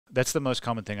That's the most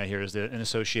common thing I hear is that an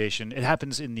association. It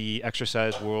happens in the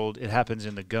exercise world. It happens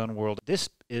in the gun world. This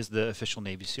is the official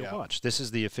Navy SEAL watch. This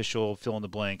is the official fill in the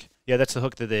blank. Yeah, that's the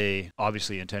hook that they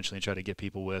obviously intentionally try to get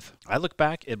people with. I look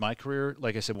back at my career,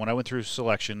 like I said, when I went through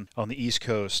selection on the East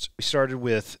Coast, we started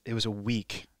with, it was a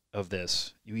week of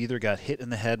this. You either got hit in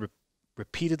the head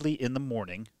repeatedly in the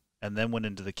morning and then went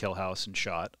into the kill house and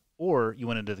shot, or you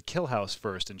went into the kill house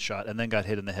first and shot and then got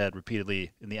hit in the head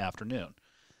repeatedly in the afternoon.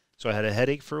 So I had a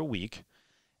headache for a week,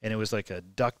 and it was like a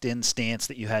ducked-in stance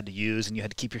that you had to use, and you had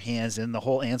to keep your hands in. The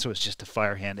whole answer was just to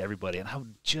fire hand everybody, and I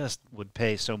just would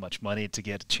pay so much money to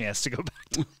get a chance to go back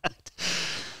to that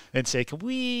and say, can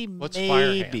we What's maybe...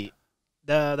 fire hand?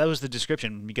 That was the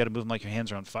description. You got to move them like your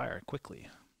hands are on fire quickly.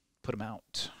 Put them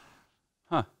out.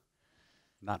 Huh.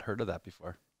 Not heard of that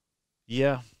before.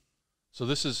 Yeah. So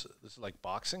this is like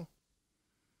boxing?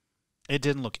 It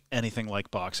didn't look anything like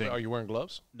boxing. Are you wearing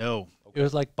gloves? No. It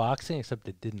was like boxing, except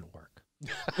it didn't work.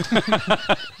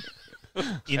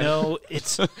 You know,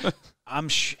 it's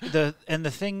the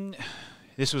thing.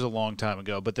 This was a long time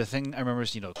ago, but the thing I remember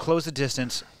is, close the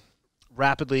distance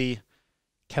rapidly.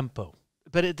 Kempo.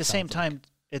 But at the same time,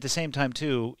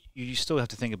 too, you still have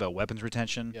to think about weapons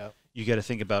retention. Yeah. You got to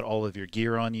think about all of your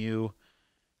gear on you.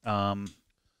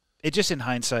 It just, in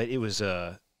hindsight, it was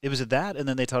that, and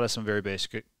then they taught us some very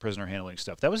basic prisoner handling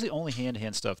stuff. That was the only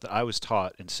hand-to-hand stuff that I was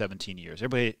taught in 17 years.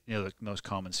 Everybody, the most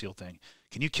common SEAL thing.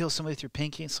 Can you kill somebody with your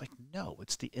pinky? It's like, no,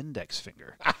 it's the index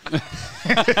finger.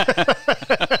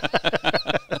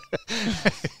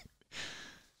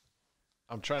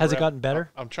 Has it gotten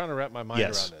better? I'm trying to wrap my mind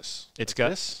around this. It's got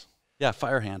this. Yeah,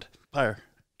 fire hand. Fire.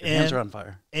 Your hands are on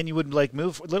fire. And you would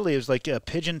move. Literally, it was like a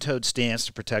pigeon-toed stance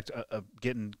to protect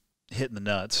getting hit in the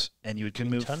nuts, and you would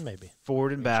move Chun, maybe.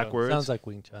 forward and Wing backwards. Sounds like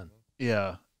Wing Chun.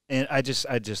 Yeah, and I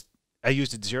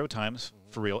used it 0 times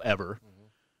for real ever.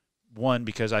 One,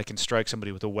 because I can strike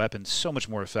somebody with a weapon so much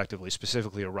more effectively,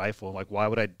 specifically a rifle. Like, why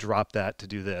would I drop that to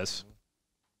do this?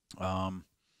 Yeah,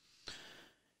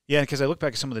 because I look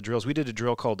back at some of the drills. We did a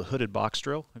drill called the hooded box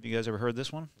drill. Have you guys ever heard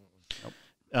this one?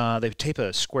 Nope. They tape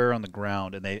a square on the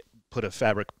ground, and they put a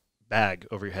fabric bag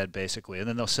over your head, basically, and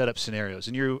then they'll set up scenarios.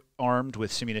 And you're armed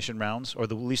with simunition rounds, or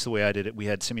at least the way I did it, we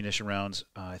had simunition rounds.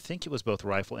 I think it was both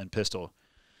rifle and pistol.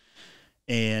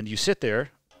 And you sit there,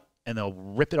 and they'll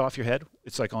rip it off your head.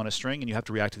 It's like on a string, and you have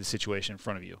to react to the situation in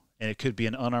front of you. And it could be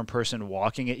an unarmed person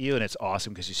walking at you, and it's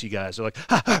awesome because you see guys, they're like,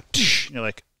 ha, ha, tsh, and you're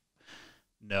like,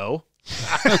 no.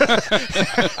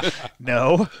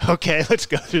 No. Okay, let's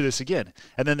go through this again.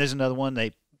 And then there's another one,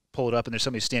 they pull it up, and there's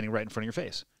somebody standing right in front of your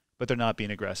face, but they're not being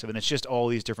aggressive. And it's just all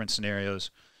these different scenarios.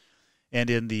 And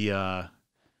in the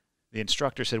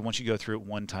instructor said once you go through it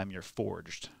one time, you're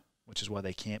forged, which is why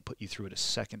they can't put you through it a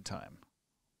second time,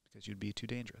 because you'd be too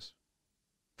dangerous.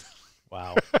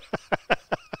 Wow.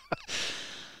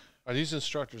 Are these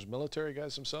instructors military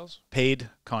guys themselves? Paid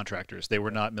contractors. They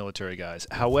were not military guys.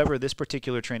 However, this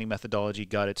particular training methodology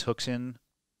got its hooks in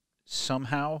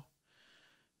somehow,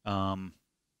 and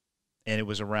it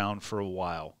was around for a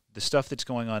while. The stuff that's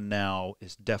going on now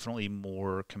is definitely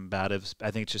more combative.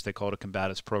 I think it's just they call it a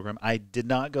combatives program. I did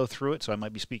not go through it, so I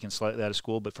might be speaking slightly out of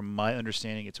school, but from my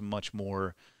understanding, it's much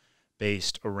more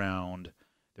based around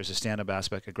there's a stand-up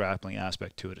aspect, a grappling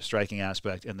aspect to it, a striking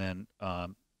aspect, and then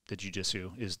the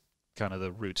jiu-jitsu is kind of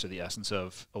the roots or the essence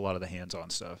of a lot of the hands-on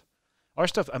stuff. Our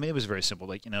stuff, I mean, it was very simple.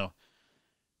 Like,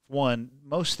 one,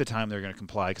 most of the time they're going to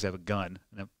comply because they have a gun,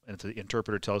 and if the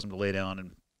interpreter tells them to lay down,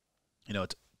 and,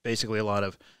 it's basically a lot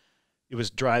of, it was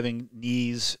driving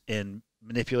knees and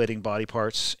manipulating body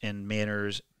parts in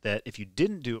manners that if you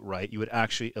didn't do it right, you would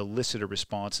actually elicit a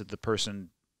response that the person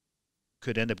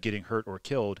could end up getting hurt or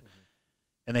killed.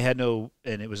 And they had and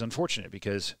it was unfortunate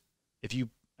because you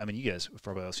guys have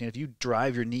probably all seen, if you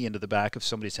drive your knee into the back of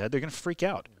somebody's head, they're going to freak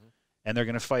out and they're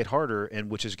going to fight harder, and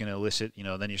which is going to elicit,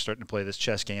 then you're starting to play this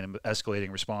chess game and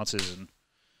escalating responses. And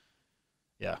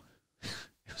yeah,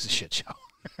 it was a shit show.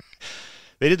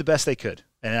 They did the best they could.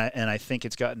 And I think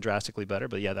it's gotten drastically better,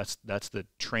 but yeah, that's the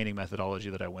training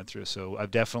methodology that I went through. So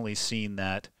I've definitely seen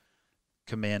that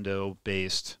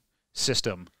commando-based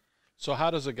system. So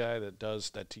how does a guy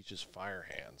that teaches fire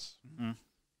hands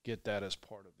get that as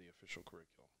part of the official curriculum?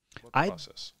 What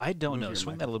process? I don't know.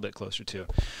 Swing that a little bit closer too.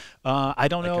 I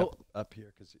don't know. Up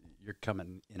here, because you're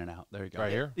coming in and out. There you go.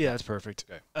 Right here? Yeah, that's perfect.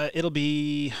 Okay. It'll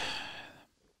be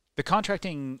the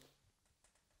contracting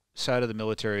side of the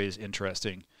military is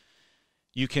interesting.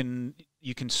 You can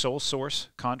sole source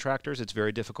contractors. It's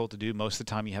very difficult to do. Most of the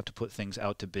time you have to put things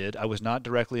out to bid. I was not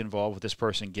directly involved with this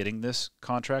person getting this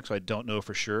contract, so I don't know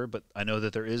for sure, but I know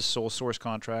that there is sole source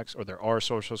contracts, or there are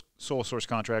sole source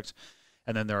contracts,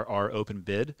 and then there are open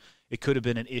bid. It could have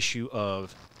been an issue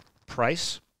of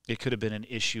price. It could have been an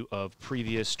issue of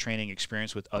previous training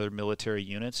experience with other military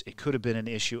units. It could have been an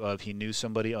issue of he knew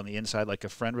somebody on the inside, like a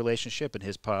friend relationship, and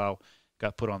his pile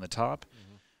got put on the top.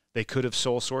 Mm-hmm. They could have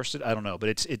sole sourced it. I don't know,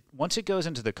 but once it goes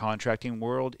into the contracting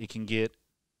world, it can get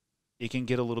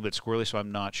a little bit squirrely. So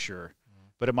I'm not sure,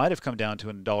 but it might have come down to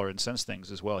a dollar and cents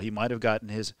things as well. He might have gotten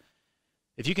his.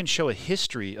 If you can show a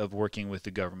history of working with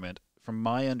the government, from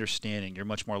my understanding, you're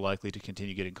much more likely to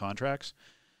continue getting contracts.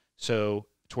 So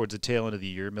towards the tail end of the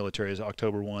year, military is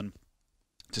October 1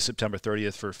 to September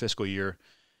 30th for a fiscal year.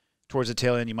 Towards the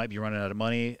tail end, you might be running out of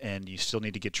money, and you still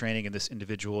need to get training, and this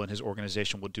individual and his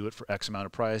organization will do it for X amount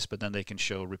of price, but then they can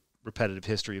show repetitive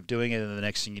history of doing it, and the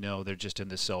next thing you know, they're just in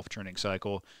this self-churning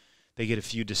cycle. They get a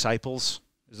few disciples,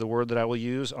 is the word that I will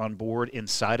use, on board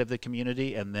inside of the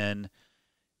community, and then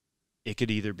it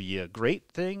could either be a great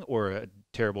thing or a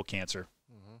terrible cancer.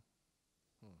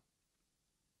 Mm-hmm.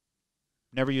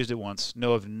 Never used it once.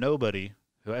 Know of nobody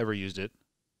who ever used it.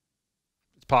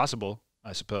 It's possible,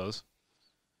 I suppose.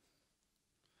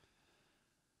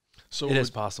 So it is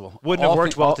possible. Wouldn't have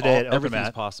worked well today at everything's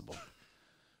Open possible.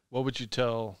 What would you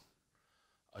tell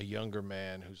a younger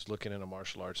man who's looking in a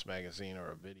martial arts magazine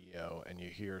or a video and you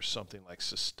hear something like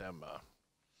Sistema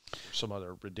or some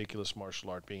other ridiculous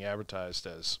martial art being advertised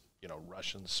as,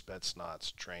 Russian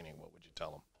Spetsnaz training? What would you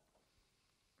tell him?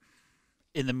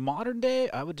 In the modern day,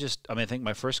 I think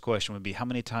my first question would be, how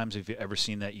many times have you ever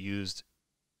seen that used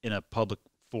in a public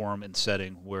forum and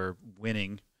setting where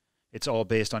winning, it's all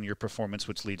based on your performance,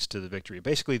 which leads to the victory?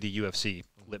 Basically the UFC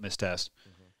litmus test.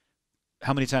 Mm-hmm.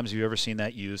 How many times have you ever seen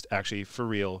that used actually for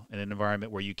real in an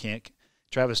environment where you can't?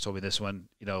 Travis told me this one,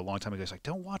 a long time ago. He's like,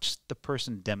 don't watch the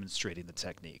person demonstrating the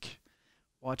technique.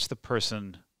 Watch the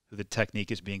person who the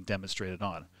technique is being demonstrated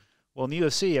on. Well, in the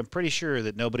UFC, I'm pretty sure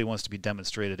that nobody wants to be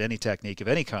demonstrated any technique of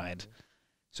any kind.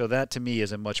 So that, to me,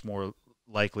 is a much more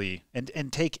likely. And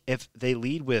if they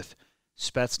lead with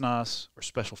Spetsnaz or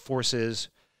Special Forces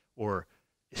or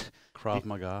Krav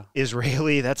Maga.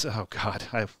 Israeli, oh, God,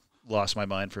 I've lost my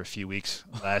mind for a few weeks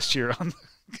last year on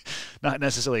not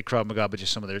necessarily Krav Maga, but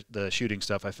just some of the shooting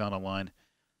stuff I found online.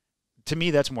 To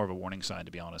me, that's more of a warning sign,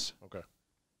 to be honest. Okay.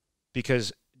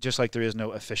 Because just like there is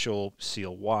no official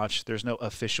SEAL watch, there's no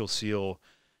official SEAL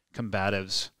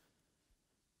combatives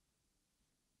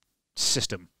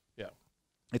system. Yeah.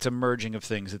 It's a merging of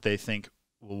things that they think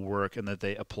will work and that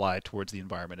they apply towards the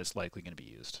environment it's likely going to be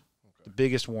used. Okay. The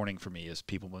biggest warning for me is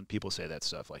when people say that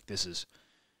stuff like this is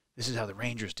how the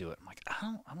Rangers do it. I'm like,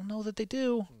 I don't know that they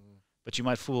do. Mm-hmm. But you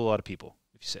might fool a lot of people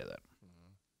if you say that.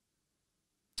 Mm-hmm.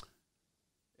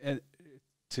 And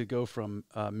to go from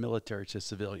military to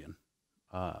civilian.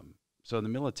 So in the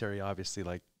military, obviously,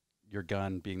 like your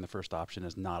gun being the first option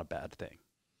is not a bad thing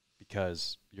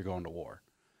because you're going to war.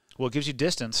 Well, it gives you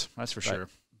distance, that's for sure,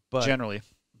 but generally.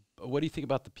 But what do you think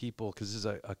about the people? Because this is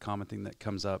a common thing that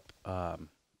comes up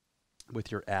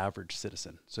with your average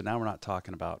citizen. So now we're not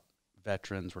talking about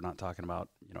veterans. We're not talking about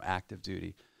active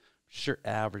duty. Just your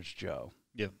average Joe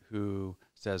who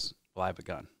says, well, I have a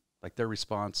gun. Like their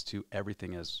response to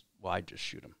everything is, well, I just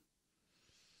shoot him.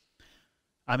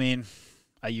 I mean,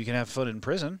 you can have fun in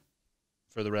prison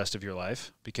for the rest of your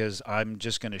life because I'm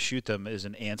just going to shoot them is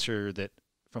an answer that,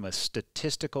 from a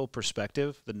statistical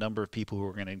perspective, the number of people who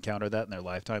are going to encounter that in their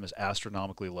lifetime is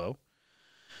astronomically low.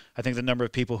 I think the number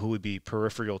of people who would be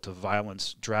peripheral to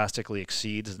violence drastically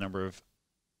exceeds the number of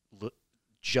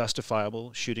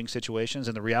justifiable shooting situations.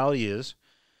 And the reality is,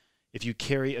 if you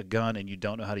carry a gun and you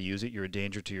don't know how to use it, you're a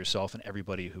danger to yourself and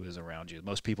everybody who is around you.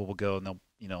 Most people will go and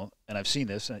they'll, and I've seen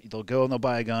this, they'll go and they'll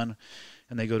buy a gun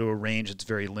and they go to a range that's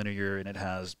very linear and it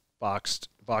has boxed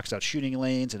out shooting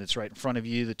lanes and it's right in front of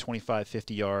you, the 25,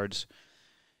 50 yards.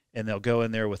 And they'll go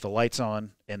in there with the lights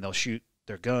on and they'll shoot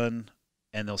their gun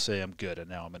and they'll say, I'm good and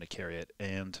now I'm going to carry it.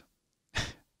 And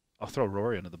I'll throw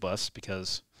Rory under the bus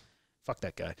because fuck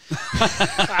that guy.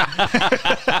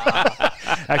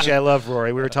 Actually, I love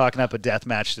Rory. We were talking up a death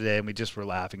match today, and we just were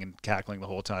laughing and cackling the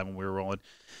whole time when we were rolling.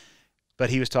 But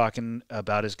he was talking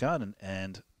about his gun,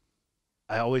 and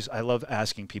I love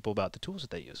asking people about the tools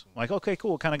that they use. I'm like, okay,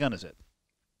 cool. What kind of gun is it?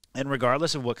 And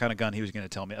regardless of what kind of gun he was going to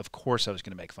tell me, of course I was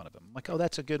going to make fun of him. I'm like, oh,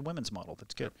 that's a good women's model.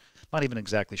 That's good. Not even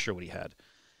exactly sure what he had.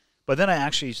 But then I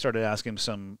actually started asking him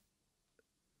some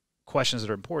questions that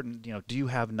are important. Do you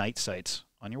have night sights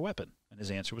on your weapon? And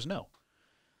his answer was no.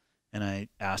 And I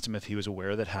asked him if he was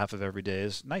aware that half of every day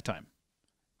is nighttime.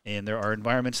 And there are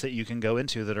environments that you can go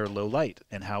into that are low light.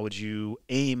 And how would you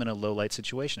aim in a low light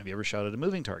situation? Have you ever shot at a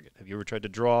moving target? Have you ever tried to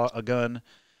draw a gun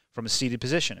from a seated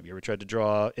position. Have you ever tried to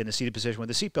draw in a seated position with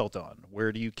a seatbelt on?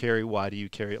 Where do you carry? Why do you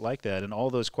carry it like that? And all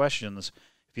those questions,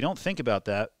 if you don't think about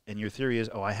that and your theory is,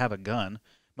 oh, I have a gun,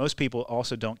 most people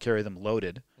also don't carry them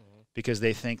loaded because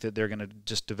they think that they're going to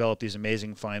just develop these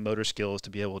amazing fine motor skills to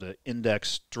be able to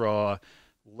index, draw,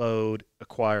 load,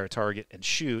 acquire a target, and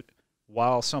shoot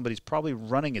while somebody's probably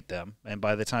running at them. And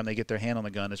by the time they get their hand on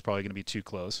the gun, it's probably going to be too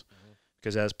close.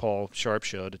 Because as Paul Sharp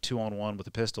showed, a 2-on-1 with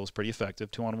a pistol is pretty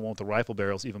effective. 2-on-1 with a rifle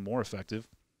barrel is even more effective.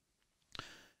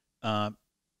 I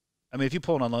mean, if you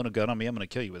pull an unloaded gun on me, I'm going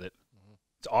to kill you with it.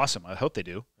 It's awesome. I hope they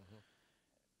do.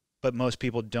 But most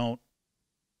people don't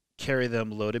carry them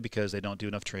loaded because they don't do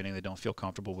enough training. They don't feel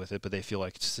comfortable with it, but they feel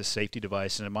like it's a safety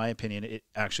device. And in my opinion, it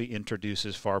actually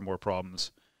introduces far more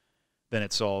problems than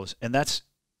it solves. And that's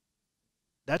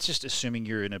just assuming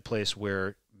you're in a place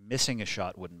where missing a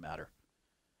shot wouldn't matter.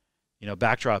 You know,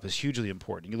 backdrop is hugely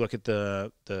important. You look at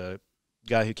the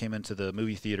guy who came into the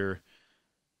movie theater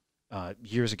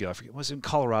years ago. I forget, it was in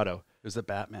Colorado. It was the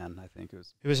Batman, I think.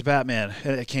 It was a Batman.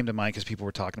 It came to mind because people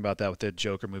were talking about that with the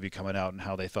Joker movie coming out and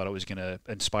how they thought it was going to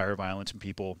inspire violence in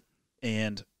people.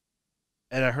 And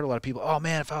I heard a lot of people, oh,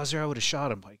 man, if I was there, I would have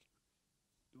shot him. Like,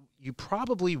 you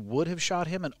probably would have shot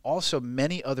him and also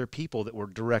many other people that were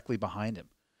directly behind him.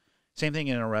 Same thing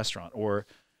in a restaurant or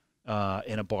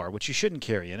in a bar, which you shouldn't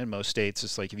carry in. In most states,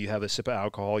 it's like if you have a sip of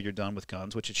alcohol, you're done with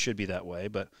guns, which it should be that way.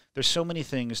 But there's so many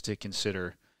things to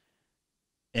consider.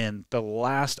 And the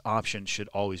last option should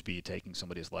always be taking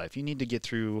somebody's life. You need to get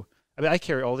through. I mean, I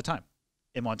carry all the time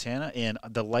in Montana, and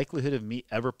the likelihood of me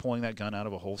ever pulling that gun out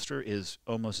of a holster is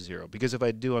almost zero. Because if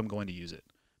I do, I'm going to use it.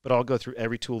 But I'll go through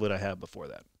every tool that I have before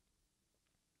that.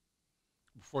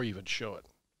 Before you even show it.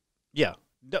 Yeah.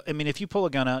 I mean, if you pull a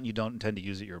gun out and you don't intend to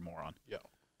use it, you're a moron. Yeah.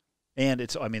 And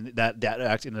it's, I mean, that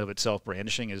act in and of itself,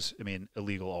 brandishing is, I mean,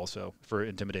 illegal also for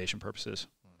intimidation purposes.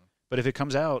 But if it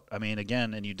comes out, I mean,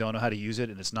 again, and you don't know how to use it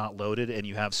and it's not loaded and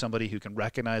you have somebody who can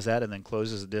recognize that and then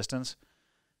closes the distance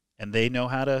and they know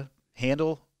how to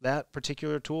handle that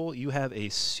particular tool, you have a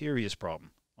serious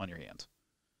problem on your hands.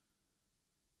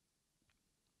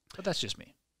 But that's just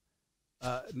me.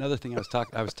 Another thing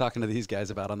I was talking to these guys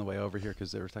about on the way over here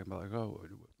because they were talking about like, oh,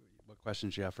 what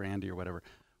questions you have for Andy or whatever.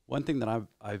 One thing that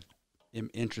I am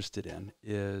interested in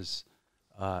is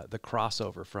the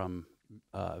crossover from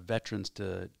veterans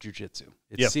to jiu-jitsu.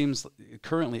 It seems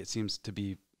to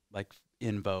be like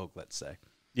in vogue, let's say.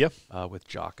 Yep. With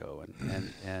Jocko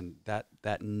and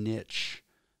that niche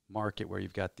market where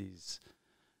you've got these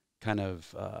kind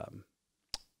of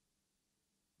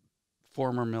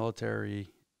former military.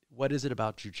 What is it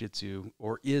about jiu-jitsu,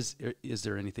 or is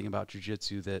there anything about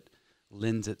jiu-jitsu that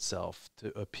lends itself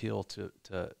to appeal to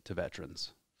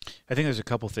veterans? I think there's a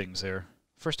couple things there.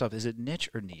 First off, is it niche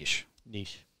or niche?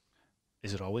 Niche.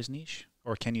 Is it always niche,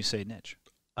 or can you say niche?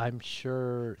 I'm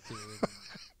sure in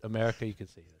America you can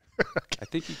say either. I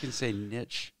think you can say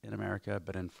niche in America,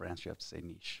 but in France you have to say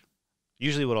niche.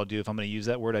 Usually what I'll do if I'm going to use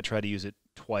that word, I try to use it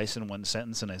twice in one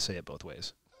sentence, and I say it both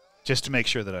ways, just to make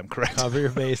sure that I'm correct. Cover your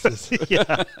bases.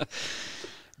 Yeah.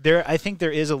 I think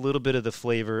there is a little bit of the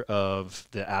flavor of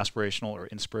the aspirational or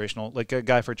inspirational, like a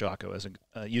guy for Jocko,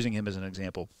 using him as an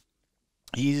example.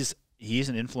 He's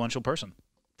an influential person,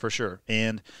 for sure,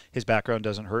 and his background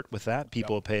doesn't hurt with that.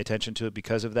 People pay attention to it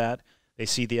because of that. They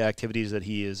see the activities that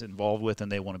he is involved with,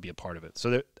 and they want to be a part of it.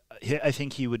 So I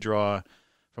think he would draw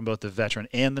from both the veteran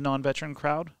and the non-veteran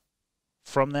crowd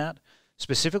from that.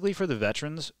 Specifically for the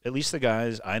veterans, at least the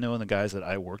guys I know and the guys that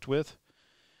I worked with,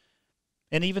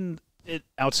 and even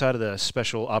outside of the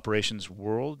special operations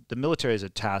world, the military is a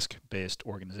task-based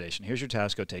organization. Here's your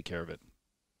task, go take care of it.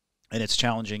 And it's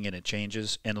challenging and it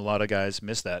changes, and a lot of guys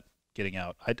miss that getting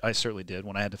out. I certainly did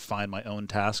when I had to find my own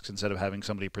tasks instead of having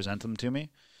somebody present them to me.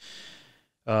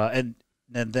 And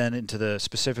then into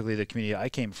specifically the community I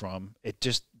came from,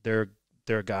 they're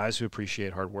guys who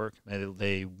appreciate hard work.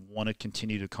 They want to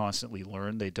continue to constantly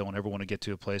learn. They don't ever want to get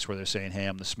to a place where they're saying, hey,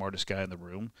 I'm the smartest guy in the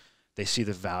room. They see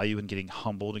the value in getting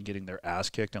humbled and getting their ass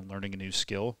kicked and learning a new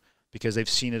skill because they've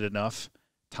seen it enough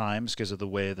times because of the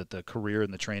way that the career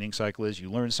and the training cycle is.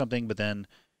 You learn something, but then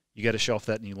you got to shelf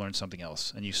that and you learn something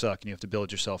else. And you suck and you have to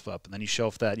build yourself up. And then you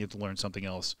shelf that and you have to learn something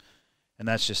else. And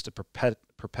that's just a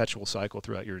perpetual cycle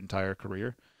throughout your entire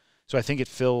career. So I think it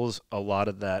fills a lot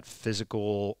of that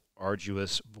physical,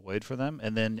 arduous void for them.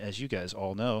 And then, as you guys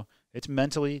all know, it's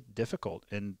mentally difficult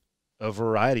in a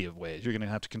variety of ways. You're going to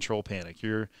have to control panic.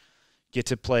 You get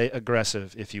to play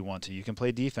aggressive if you want to. You can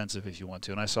play defensive if you want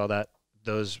to. And I saw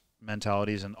those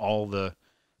mentalities in all the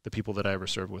people that I ever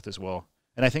served with as well.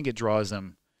 And I think it draws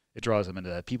them into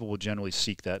that. People will generally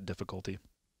seek that difficulty.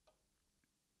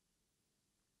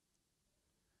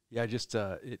 Yeah, just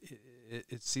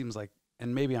it seems like,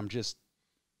 and maybe I'm just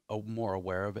more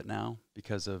aware of it now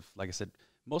because of, like I said,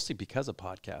 mostly because of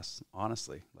podcasts.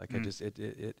 Honestly, like I just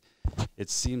it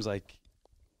seems like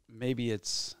maybe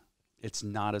it's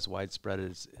not as widespread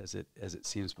as it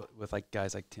seems, but with like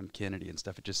guys like Tim Kennedy and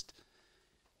stuff, it just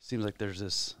seems like there's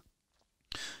this.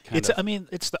 It's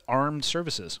the armed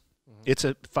services. Mm-hmm. It's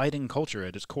a fighting culture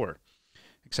at its core.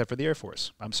 Except for the Air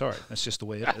Force. I'm sorry. That's just the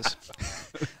way it is.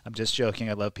 I'm just joking.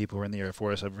 I love people who are in the Air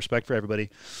Force. I have respect for everybody.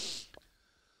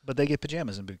 But they get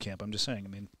pajamas in boot camp. I'm just saying. I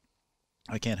mean,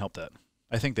 I can't help that.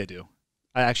 I think they do.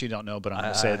 I actually don't know, but I'm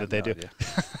going to say that they do.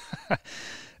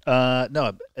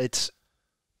 No, it's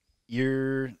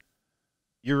you're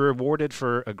rewarded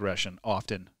for aggression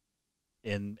often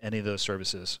in any of those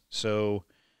services. So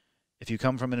if you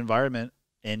come from an environment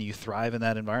and you thrive in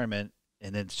that environment,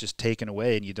 and it's just taken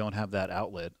away and you don't have that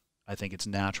outlet, I think it's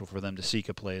natural for them to seek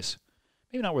a place,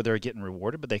 maybe not where they're getting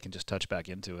rewarded, but they can just touch back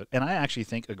into it. And I actually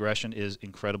think aggression is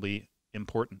incredibly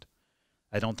important.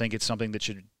 I don't think it's something that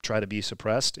should try to be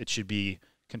suppressed. It should be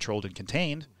controlled and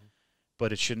contained,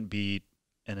 but it shouldn't be,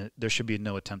 and there should be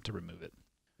no attempt to remove it.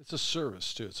 It's a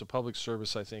service, too. It's a public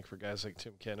service, I think, for guys like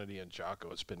Tim Kennedy and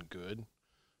Jocko. It's been good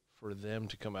for them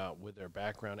to come out with their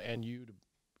background, and you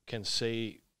can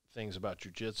say things about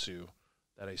jiu-jitsu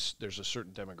that there's a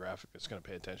certain demographic that's going to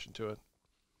pay attention to it.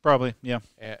 Probably, yeah.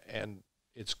 And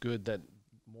it's good that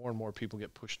more and more people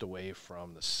get pushed away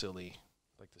from the silly,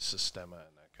 like the Sistema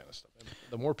and that kind of stuff. And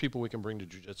the more people we can bring to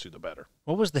jiu-jitsu, the better.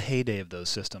 What was the heyday of those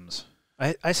systems?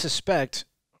 I suspect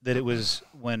that it was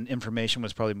when information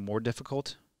was probably more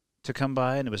difficult to come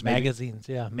by, and it was magazines,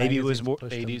 yeah. Maybe it was more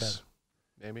 80s,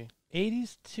 maybe.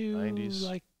 80s to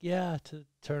 90s. To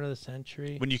turn of the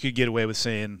century. When you could get away with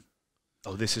saying,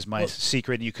 oh, this is my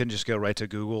secret, and you couldn't just go right to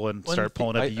Google and start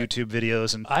pulling up YouTube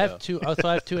videos. And I have two. So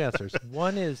I have two answers.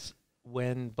 One is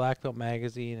when Black Belt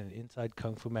Magazine and Inside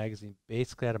Kung Fu Magazine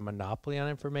basically had a monopoly on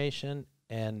information,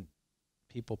 and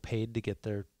people paid to get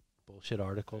their bullshit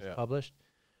articles published.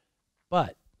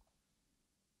 But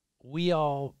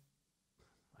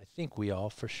I think we all,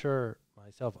 for sure,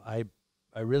 myself, I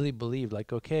really believed,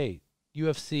 like, okay,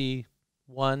 UFC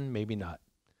 1, maybe not.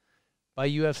 By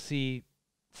UFC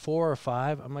 4 or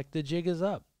 5, I'm like, the jig is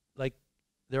up. Like,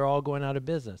 they're all going out of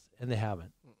business, and they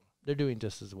haven't. They're doing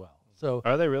just as well. So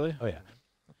are they really? Oh yeah.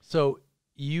 So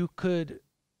you could,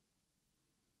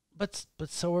 but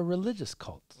so are religious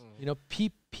cults. You know,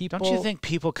 people. Don't you think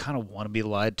people kind of want to be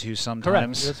lied to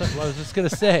sometimes? Correct. That's what I was just gonna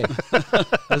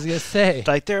say.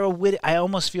 Like I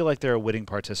almost feel like they're a witting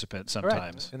participant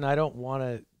sometimes. Correct. And I don't want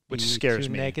to. Which scares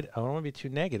me. Negative. I don't want to be too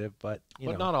negative, but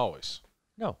not always.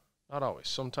 No. Not always.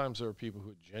 Sometimes there are people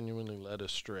who are genuinely led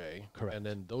astray. Correct. And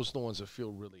then those are the ones that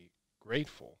feel really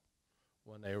grateful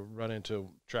when they run into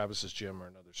Travis's gym or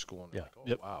another school. And they're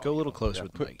like, oh, wow. Go a little closer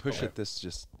with the mic. Push it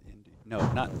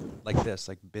no, not like this,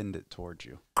 like bend it towards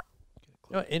you.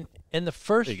 No, in the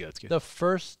first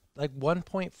like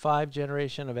 1.5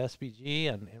 generation of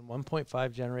SBG and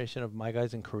 1.5 generation of my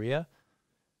guys in Korea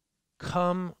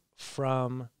come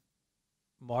from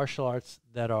martial arts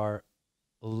that are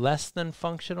less than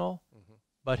functional,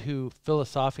 but who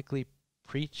philosophically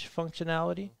preach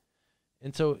functionality.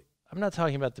 And so I'm not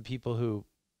talking about the people who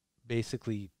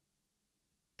basically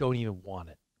don't even want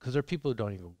it, because there are people who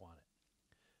don't even want it.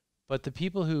 But the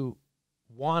people who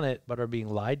want it but are being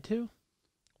lied to,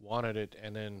 wanted it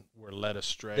and then were led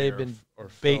astray. They've been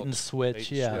bait and switch.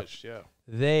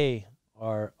 They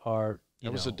are.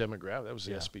 That was a demographic. That was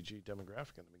the SBG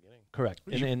demographic in the beginning. Correct.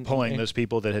 And pulling those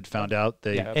people that had found out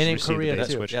they and in Korea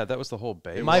too. Yeah, that was the whole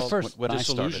bait. My first when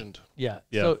disillusioned. I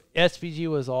started. So SBG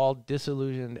was all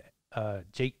disillusioned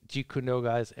Jeet Kune Do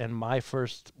guys, and my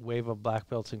first wave of black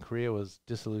belts in Korea was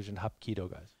disillusioned Hapkido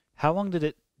guys. How long did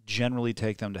it generally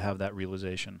take them to have that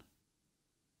realization?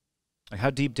 Like, how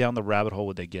deep down the rabbit hole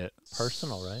would they get?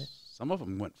 Personal, right? Some of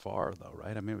them went far, though,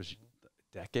 right? I mean, it was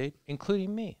a decade.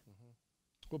 Including me.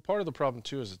 Well, part of the problem,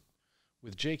 too, is that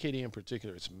with JKD in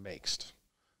particular, it's mixed.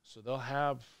 So they'll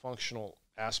have functional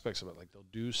aspects of it. Like, they'll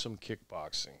do some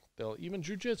kickboxing. They'll even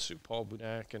jiu-jitsu. Paul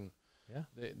Budak, and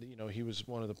he was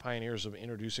one of the pioneers of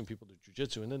introducing people to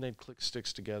jiu-jitsu. And then they'd click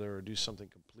sticks together or do something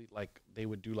complete, like they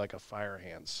would do like a fire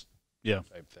hands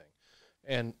type thing.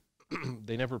 And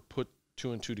they never put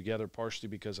 2 and 2 together, partially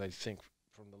because I think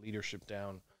from the leadership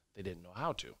down, they didn't know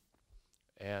how to.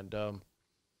 And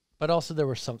but also there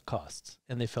were sunk costs,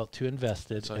 and they felt too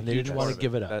invested, and they didn't want to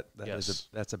give it up.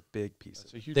 That's a big piece.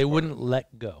 They wouldn't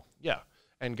let go. Yeah,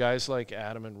 and guys like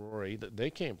Adam and Rory, they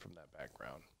came from that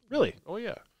background. Really? Oh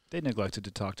yeah. They neglected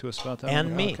to talk to us about that.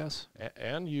 And me.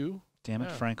 And you. Damn it,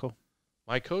 Frankl.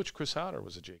 My coach, Chris Howder,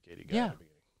 was a JKD guy at the beginning.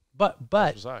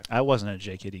 But I wasn't a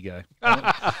JKD guy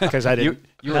because I didn't.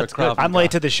 You were a Krav I'm Maga.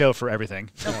 late to the show for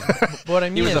everything. But what I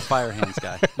mean He was is, a fire hands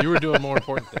guy. You were doing more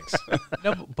important things.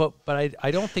 no, but I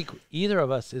don't think either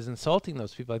of us is insulting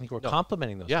those people. I think we're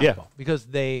complimenting those Yeah. people because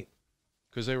they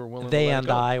were willing. they to let and it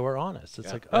go. I were honest.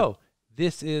 It's like, oh,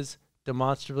 this is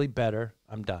demonstrably better.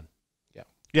 I'm done.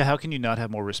 Yeah, how can you not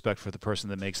have more respect for the person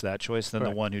that makes that choice than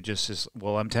Correct. the one who just is,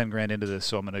 well, I'm 10 grand into this,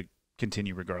 so I'm going to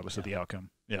continue regardless of the outcome.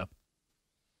 Yeah.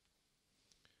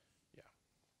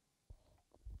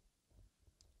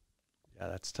 Yeah,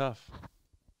 that's tough.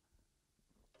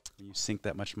 You sink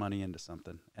that much money into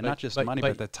something, and But- not just but- money,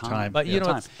 but- but the time. But you know,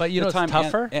 time. it's time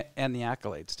tougher. and the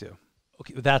accolades too.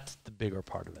 Okay, that's the bigger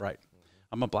part of it. Right.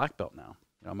 I'm a black belt now.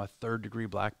 I'm a 3rd degree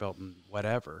black belt in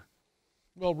whatever.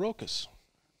 Well, Rokas,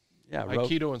 Yeah,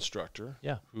 Aikido instructor,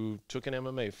 Yeah. who took an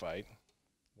MMA fight,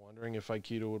 wondering if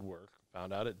Aikido would work,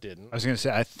 found out it didn't. I was going to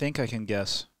say, I think I can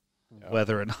guess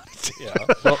whether or not it did. Yeah.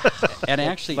 Well, and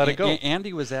actually, Let it go.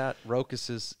 Andy was at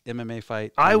Rokas's MMA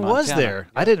fight. I in was Montana. there.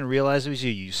 I didn't realize it was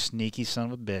you, you sneaky son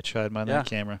of a bitch. I had my Yeah.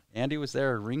 camera. Andy was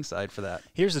there ringside for that.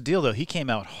 Here's the deal, though. He came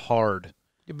out hard.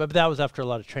 Yeah, but that was after a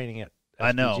lot of training at SBG.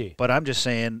 I know, but I'm just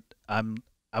saying,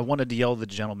 I wanted to yell to the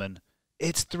gentleman,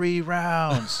 it's 3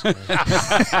 rounds.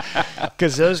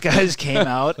 Because those guys came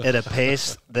out at a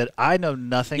pace that I know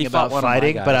nothing He about fought one of my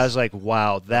fighting, but I guys. was like,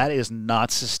 wow, that is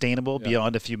not sustainable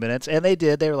beyond a few minutes. And they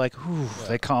did. They were like, whew,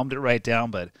 they calmed it right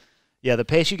down. But, yeah, the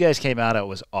pace you guys came out at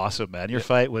was awesome, man. Your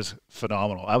fight was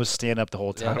phenomenal. I was standing up the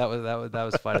whole Yeah, time. that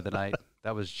was fight of the night.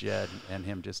 That was Jed and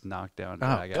him just knocked down. Oh,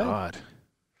 guy. God.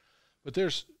 But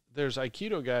there's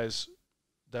Aikido guys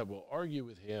that will argue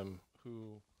with him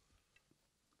who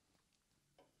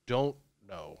don't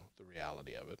know the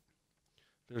reality of it.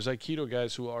 There's Aikido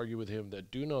guys who argue with him that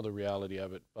do know the reality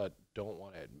of it but don't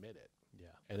want to admit it. Yeah.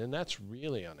 And then that's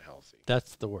really unhealthy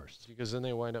That's the worst. because then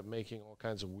they wind up making all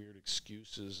kinds of weird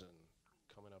excuses and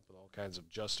coming up with all kinds of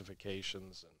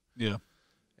justifications Yeah.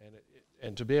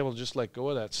 and to be able to just let go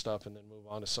of that stuff and then move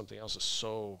on to something else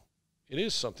it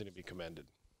is something to be commended.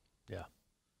 Yeah.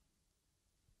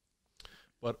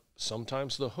 But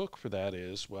sometimes the hook for that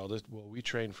is, we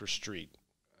train for street,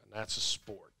 and that's a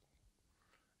sport.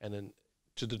 And then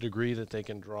to the degree that they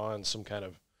can draw in some kind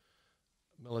of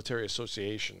military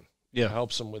association, it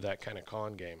helps them with that kind of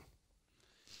con game,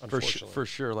 unfortunately. For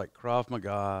sure, like Krav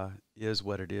Maga is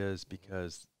what it is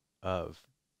because of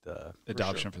the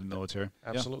Adoption for the military.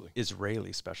 Absolutely.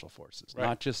 Israeli special forces. Right.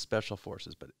 Not just special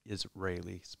forces, but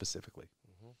Israeli specifically.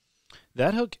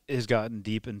 That hook has gotten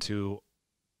deep into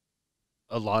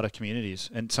a lot of communities,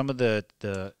 and some of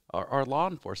the Our law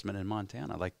enforcement in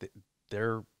Montana, like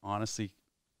they're honestly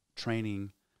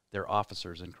training their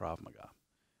officers in Krav Maga.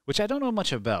 which I don't know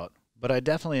much about, but I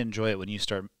definitely enjoy it when you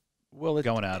start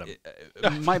going at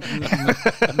them.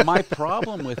 My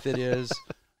problem with it is,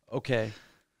 okay,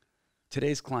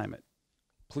 today's climate,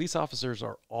 police officers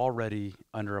are already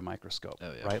under a microscope,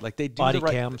 right? Like they do Body the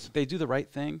right, cams. they do the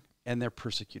right thing, and they're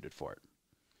persecuted for it.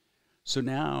 So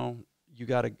now you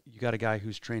got a guy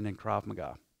who's trained in Krav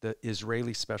Maga, the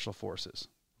Israeli Special Forces.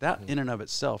 That in and of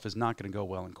itself is not going to go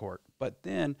well in court. But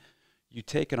then you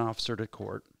take an officer to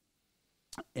court,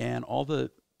 and all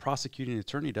the prosecuting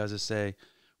attorney does is say,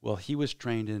 well, he was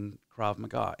trained in Krav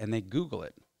Maga, and they Google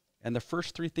it. And the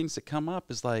first 3 things that come up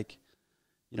is like,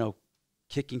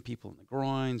 kicking people in the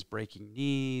groins, breaking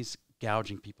knees,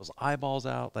 gouging people's eyeballs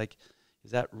out. Like,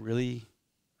 is that really...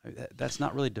 That's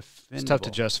not really defendable. It's tough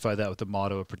to justify that with the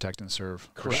motto of protect and serve,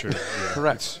 for sure.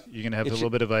 Correct. You're going to have a little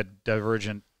bit of a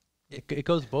divergent... It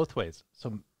goes both ways.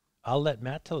 So I'll let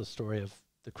Matt tell a story of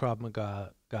the Krav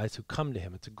Maga guys who come to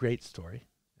him. It's a great story.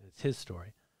 It's his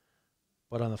story.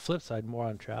 But on the flip side, more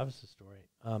on Travis's story.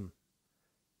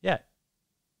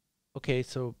 Okay,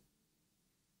 so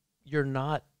you're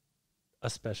not a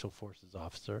special forces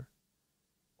officer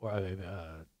or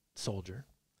a soldier,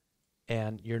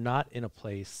 and you're not in a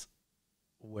place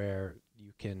where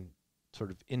you can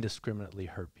sort of indiscriminately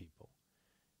hurt people.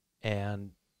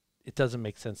 And it doesn't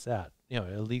make sense that,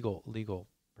 a legal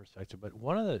perspective. But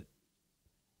one of the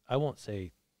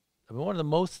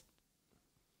most,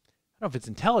 I don't know if it's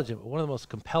intelligent, but one of the most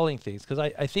compelling things, because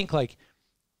I think like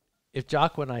if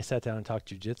Jocko and I sat down and talked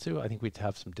jiu-jitsu, I think we'd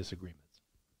have some disagreements.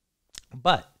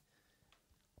 But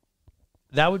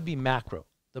that would be macro.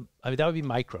 That would be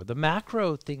micro. The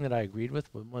macro thing that I agreed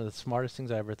with was one of the smartest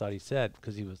things I ever thought he said,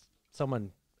 because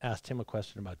someone asked him a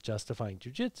question about justifying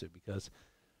jiu-jitsu, because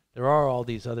there are all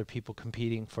these other people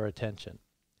competing for attention.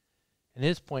 And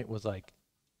his point was like,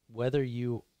 whether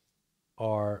you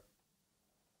are,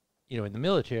 in the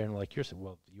military and like you're saying,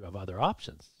 well, you have other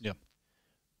options. Yeah.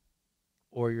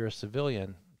 Or you're a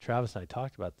civilian Travis and I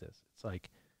talked about this. It's like,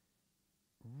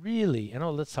 really,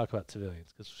 let's talk about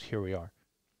civilians, because here we are.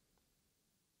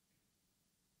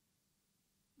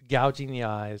 Gouging the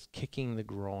eyes, kicking the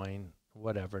groin,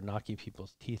 whatever, knocking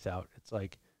people's teeth out. It's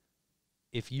like,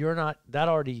 if you're not, that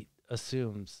already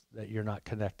assumes that you're not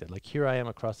connected. Like, here I am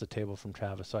across the table from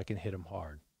Travis, so I can hit him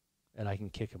hard and I can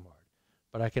kick him hard,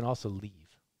 but I can also leave.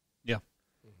 Yeah.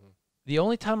 Mm-hmm. The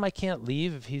only time I can't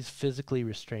leave if he's physically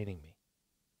restraining me,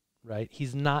 right?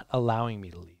 He's not allowing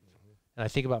me to leave. Mm-hmm. And I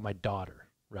think about my daughter,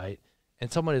 right?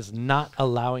 And someone is not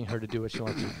allowing her to do what she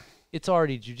wants to. It's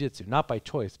already jiu-jitsu, not by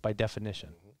choice, by definition.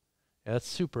 Mm-hmm. Yeah, that's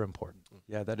super important.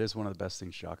 Yeah, that is one of the best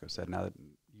things Jocko said. Now that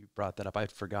you brought that up,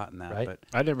 I'd forgotten that. Right? But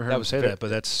I never heard him say that,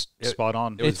 but that's spot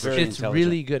on. It's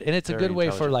really good. And it's a good way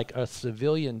for like a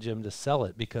civilian gym to sell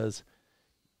it, because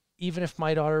even if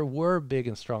my daughter were big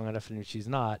and strong enough, and she's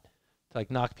not, to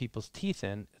like knock people's teeth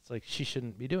in, it's like she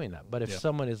shouldn't be doing that. But if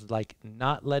someone is like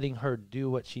not letting her do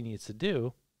what she needs to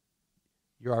do,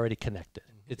 you're already connected.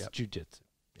 It's jiu-jitsu.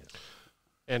 Yeah.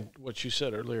 And what you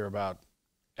said earlier about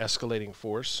escalating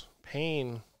force,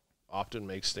 pain often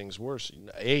makes things worse.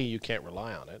 A, you can't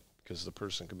rely on it because the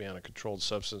person could be on a controlled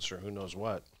substance or who knows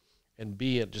what. And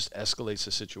B, it just escalates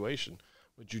the situation.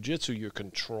 With jiu-jitsu, you're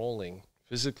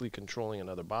physically controlling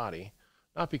another body,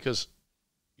 not because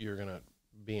you're going to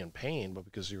be in pain, but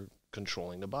because you're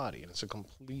controlling the body. And it's a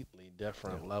completely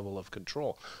different level of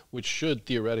control, which should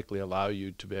theoretically allow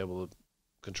you to be able to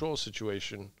control a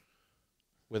situation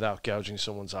without gouging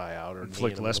someone's eye out or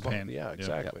inflict less pain. Yeah,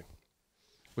 exactly. Yeah.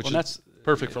 Which is that's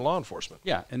perfect for law enforcement.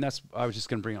 Yeah, and I was just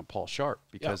going to bring up Paul Sharp,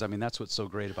 because I mean that's what's so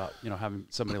great about having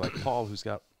somebody like Paul who's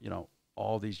got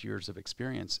all these years of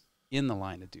experience in the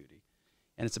line of duty,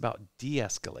 and it's about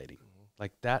de-escalating. Mm-hmm.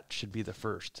 Like that should be the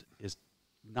first, is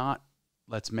not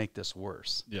let's make this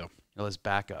worse. Yeah, let's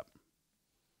back up.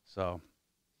 So,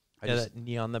 that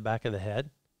knee on the back of the head.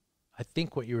 I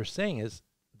think what you were saying is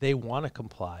they want to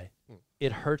comply.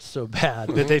 It hurts so bad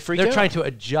that they freak out. They're trying to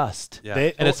adjust.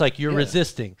 Yeah. And it's like you're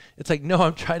resisting. It's like, no,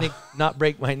 I'm trying to not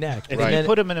break my neck. And if you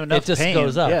put them in enough pain, it just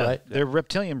goes up, right? Their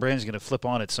reptilian brain is going to flip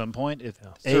on at some point.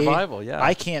 Survival,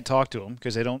 I can't talk to them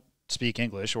because they don't speak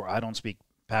English, or I don't speak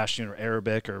Pashtun or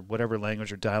Arabic or whatever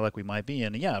language or dialect we might be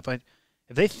in. And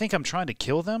if they think I'm trying to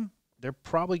kill them, they're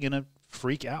probably going to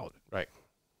freak out. Right.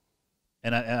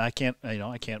 And I can't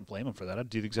I can't blame them for that. I'd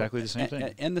do exactly the same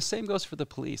thing. And the same goes for the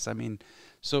police. I mean,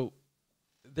 so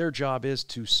their job is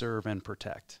to serve and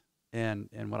protect. And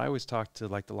what I always talk to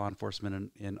like the law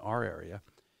enforcement in our area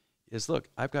is, look,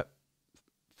 I've got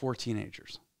 4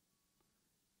 teenagers.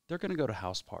 They're going to go to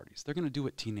house parties. They're going to do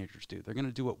what teenagers do. They're going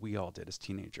to do what we all did as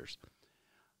teenagers.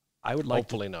 I would like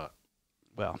hopefully not.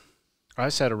 Well, I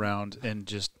sat around and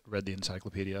just read the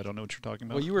encyclopedia. I don't know what you're talking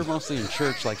about. Well, you were mostly in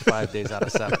church like 5 days out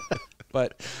of 7.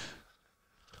 But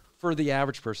for the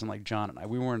average person like John and I,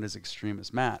 we weren't as extreme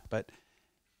as Matt, but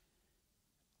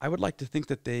I would like to think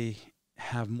that they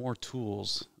have more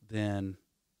tools than,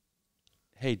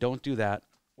 hey, don't do that,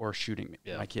 or shooting me,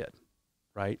 my kid,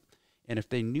 right? And if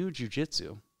they knew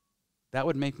jiu-jitsu, that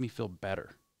would make me feel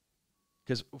better.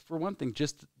 Because for one thing,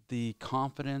 just the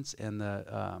confidence and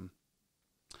the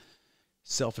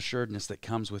self-assuredness that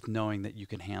comes with knowing that you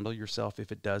can handle yourself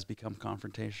if it does become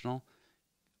confrontational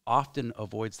often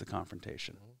avoids the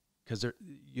confrontation, because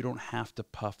you don't have to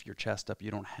puff your chest up. You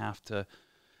don't have to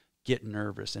get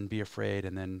nervous and be afraid,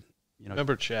 and then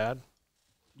Remember Chad?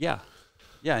 Yeah,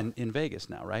 in Vegas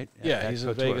now, right? Yeah, he's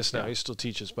in Vegas now. He still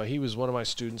teaches, but he was one of my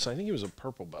students. I think he was a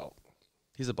purple belt.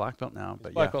 He's a black belt now,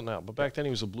 but black belt now. But back then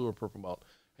he was a blue or purple belt,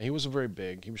 and he wasn't very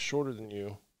big. He was shorter than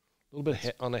you, a little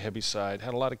bit on the heavy side.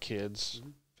 Had a lot of kids,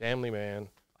 family man.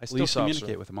 I still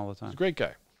communicate with him all the time. He's a great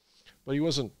guy, but he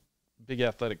wasn't a big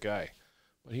athletic guy.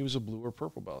 But he was a blue or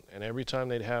purple belt. And every time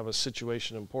they'd have a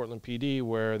situation in Portland PD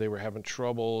where they were having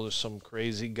trouble, there's some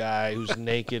crazy guy who's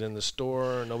naked in the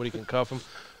store, nobody can cuff him,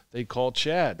 they'd call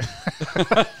Chad.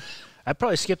 I'd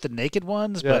probably skip the naked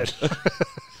ones, but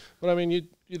but I mean,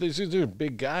 these are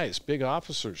big guys, big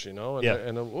officers, and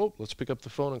let's pick up the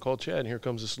phone and call Chad. And here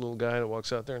comes this little guy that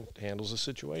walks out there and handles the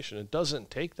situation. It doesn't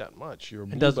take that much. You're a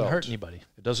blue belt. It doesn't hurt anybody.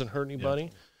 It doesn't hurt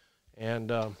anybody. Yeah.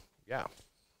 And,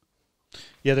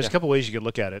 Yeah, there's a couple ways you could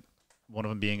look at it. One of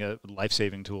them being a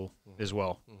life-saving tool as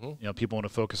well. Mm-hmm. People want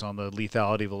to focus on the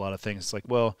lethality of a lot of things. It's like,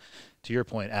 well, to your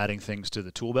point, adding things to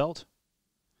the tool belt.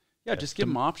 Yeah, just give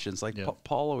them options. Like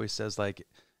Paul always says, like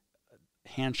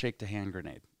handshake to hand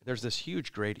grenade. There's this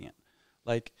huge gradient.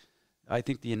 Like I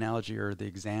think the analogy, or the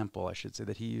example I should say,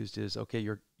 that he used is, okay,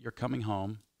 you're coming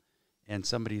home and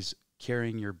somebody's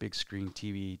carrying your big screen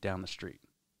TV down the street.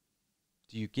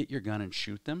 Do you get your gun and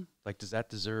shoot them? Like, does that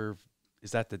deserve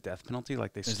Is that the death penalty?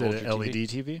 Like they Is stole it an your LED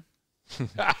TV?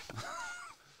 TV?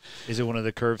 Is it one of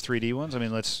the curved 3D ones? I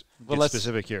mean, let's get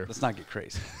specific here. Let's not get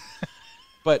crazy.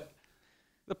 But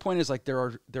the point is, like,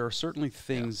 there are certainly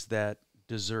things that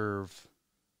deserve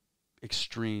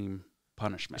extreme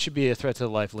punishment. It should be a threat to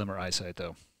life, limb, or eyesight,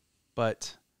 though.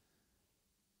 But,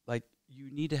 like,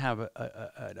 you need to have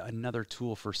another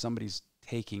tool for somebody's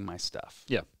taking my stuff.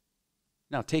 Yeah.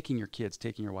 Now, taking your kids,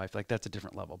 taking your wife, like, that's a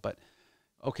different level. But,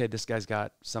 okay, this guy's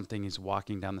got something. He's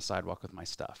walking down the sidewalk with my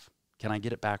stuff. Can I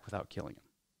get it back without killing him?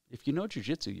 If you know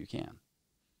jiu-jitsu, you can.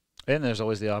 And there's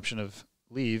always the option of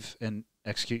leave and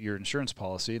execute your insurance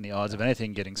policy, and the odds of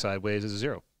anything getting sideways is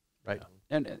 0. Right.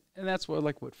 Yeah. And that's what,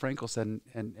 like, what Frankl said,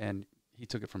 and he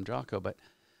took it from Jocko. But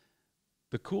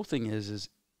the cool thing is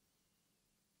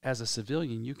as a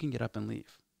civilian, you can get up and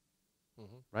leave.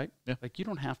 Mm-hmm. Right? Yeah. Like, you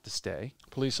don't have to stay.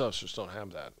 Police officers don't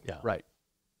have that. Yeah. Right.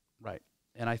 Right.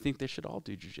 And I think they should all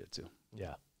do jiu-jitsu.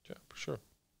 Yeah. Yeah, for sure.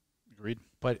 Agreed.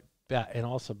 But and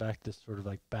also back to sort of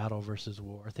like battle versus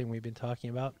war thing we've been talking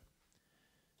about.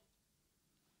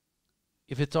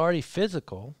 If it's already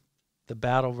physical, the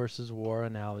battle versus war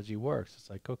analogy works. It's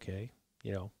like, okay,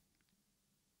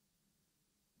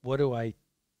 what do I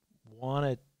want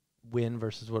to win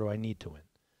versus what do I need to win?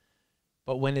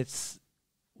 But when it's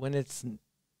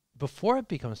before it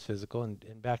becomes physical,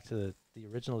 and back to the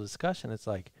original discussion, it's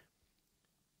like,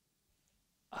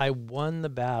 I won the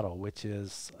battle, which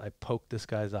is I poked this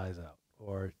guy's eyes out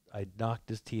or I knocked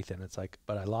his teeth in. It's like,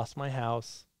 but I lost my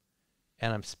house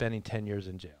and I'm spending 10 years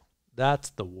in jail.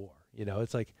 That's the war.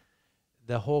 It's like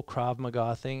the whole Krav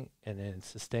Maga thing and then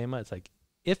Systema, it's like,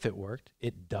 if it worked,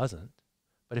 it doesn't.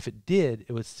 But if it did,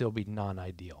 it would still be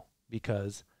non-ideal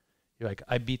because you're like,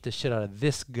 I beat the shit out of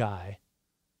this guy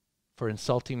for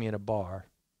insulting me in a bar,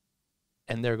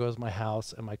 and there goes my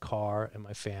house and my car and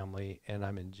my family, and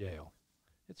I'm in jail.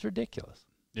 It's ridiculous.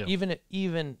 Yeah.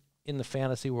 Even in the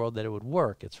fantasy world that it would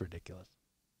work, it's ridiculous.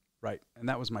 Right. And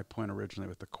that was my point originally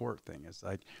with the court thing is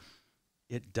like,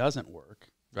 it doesn't work.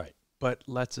 Right. But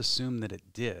let's assume that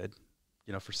it did,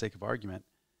 for sake of argument,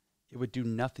 it would do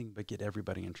nothing but get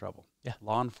everybody in trouble. Yeah.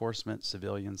 Law enforcement,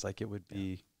 civilians, like it would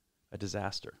be a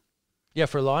disaster. Yeah.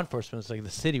 For law enforcement, it's like the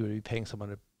city would be paying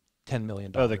someone $10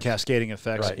 million. Oh, the cascading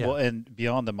effects. Right, yeah. Well, and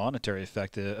beyond the monetary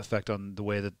effect, the effect on the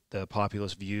way that the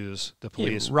populace views the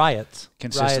police. Riots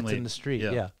consistently in the street.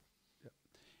 Yeah. Yeah.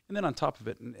 And then on top of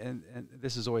it, and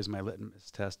this is always my litmus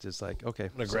test, is like, okay.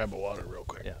 I'm going to grab a water real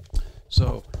quick. Yeah.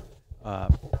 So,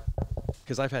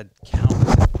 because I've had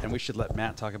countless, and we should let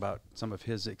Matt talk about some of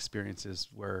his experiences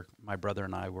where my brother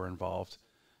and I were involved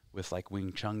with like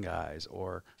Wing Chun guys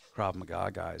or Krav Maga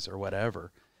guys or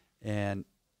whatever. And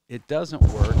it doesn't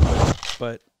work,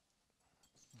 but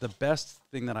the best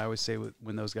thing that I always say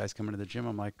when those guys come into the gym,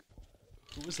 I'm like,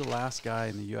 who was the last guy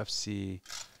in the UFC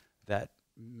that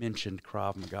mentioned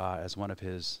Krav Maga as one of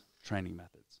his training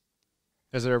methods?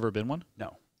 Has there ever been one?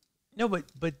 No. No,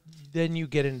 but then you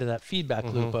get into that feedback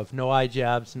loop of no eye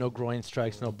jabs, no groin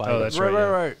strikes, no bite. Oh, that's right.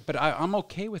 Right. But I'm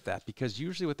okay with that because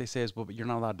usually what they say is, well, but you're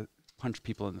not allowed to punch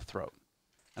people in the throat.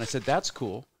 And I said, that's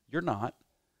cool. You're not.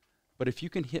 But if you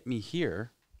can hit me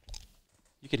here,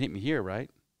 you can hit me here, right?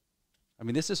 I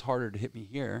mean, this is harder to hit me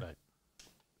here. Right.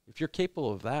 If you're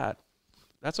capable of that,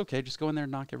 that's okay. Just go in there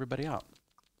and knock everybody out.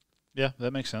 Yeah,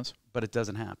 that makes sense. But it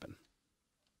doesn't happen.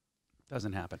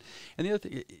 Doesn't happen. And the other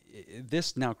thing,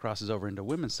 this now crosses over into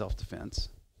women's self-defense,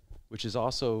 which is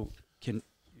also can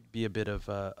be a bit of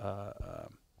a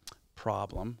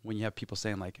problem when you have people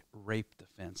saying like rape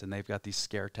defense, and they've got these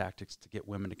scare tactics to get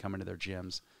women to come into their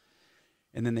gyms,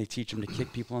 and then they teach them to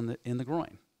kick people in the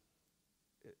groin.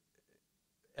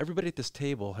 Everybody at this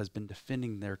table has been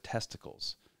defending their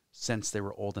testicles since they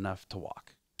were old enough to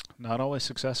walk. Not always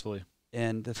successfully.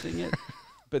 And the thing is,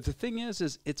 but the thing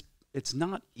is it's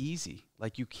not easy.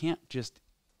 Like you can't just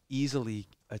easily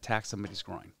attack somebody's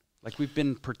groin. Like we've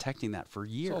been protecting that for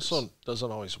years. It also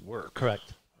doesn't always work.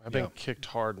 Correct. I've been kicked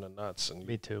hard in the nuts, and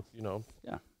me too.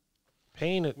 Yeah.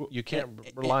 Pain. You can't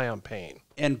rely on pain.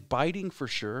 And biting for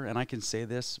sure. And I can say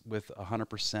this with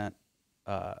 100%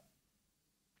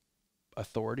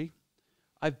 authority.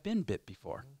 I've been bit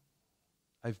before.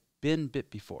 I've been bit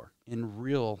before in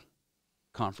real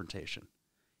confrontation.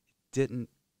 It didn't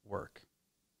work.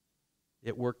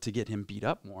 It worked to get him beat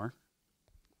up more,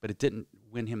 but it didn't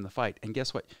win him the fight. And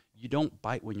guess what? You don't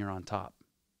bite when you're on top.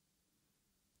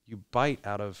 You bite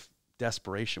out of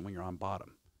desperation when you're on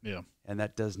bottom. Yeah. And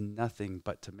that does nothing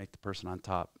but to make the person on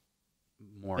top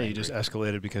more Yeah, angry. you just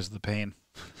escalated because of the pain.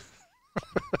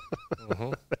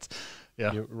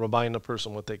 Yeah. You remind the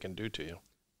person what they can do to you.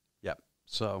 Yep.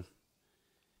 So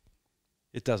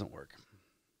it doesn't work.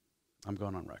 I'm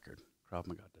going on record. Krav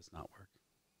Maga does not work.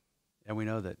 And we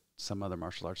know that some other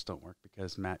martial arts don't work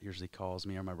because Matt usually calls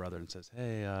me or my brother and says,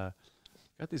 hey,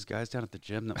 got these guys down at the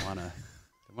gym that want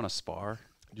to spar.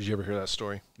 Did you ever hear that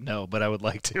story? No, but I would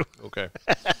like to. Okay.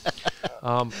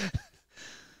 I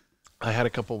had a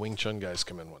couple Wing Chun guys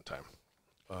come in one time.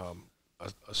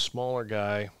 A smaller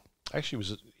guy, actually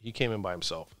he came in by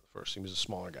himself first. He was a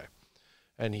smaller guy.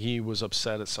 And he was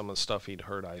upset at some of the stuff he'd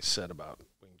heard I said about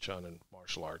Wing Chun and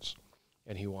martial arts.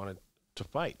 And he wanted to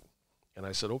fight. And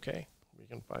I said, okay, we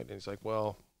can fight. And he's like,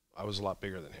 well, I was a lot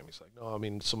bigger than him. He's like, no, I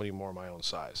mean, somebody more my own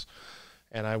size.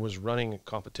 And I was running a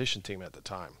competition team at the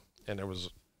time. And there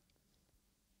was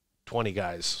 20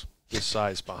 guys this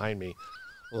size behind me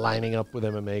lining up with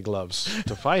MMA gloves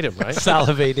to fight him, right?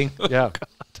 Salivating. Yeah.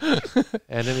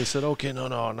 And then he said, okay, no,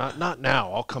 not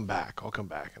now. I'll come back.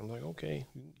 And I'm like, okay,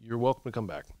 you're welcome to come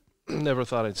back. Never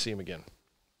thought I'd see him again.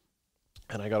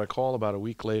 And I got a call about a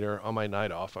week later on my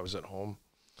night off. I was at home,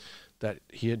 that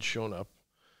he had shown up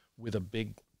with a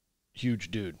big, huge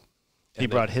dude. He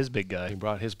brought his big guy. He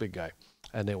brought his big guy.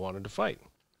 And they wanted to fight.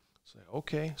 So,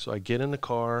 okay. So I get in the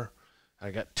car.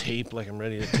 I got tape, like I'm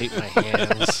ready to tape my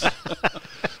hands.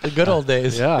 The good old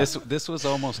days. Yeah. This was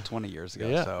almost 20 years ago.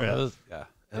 Yeah. So Yeah.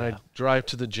 And I drive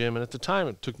to the gym, and at the time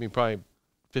it took me probably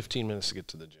 15 minutes to get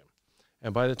to the gym.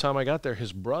 And by the time I got there,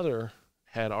 his brother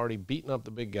had already beaten up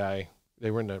the big guy.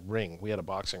 They were in the ring. We had a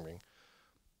boxing ring.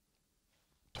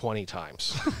 20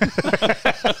 times.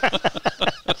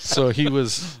 So he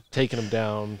was taking him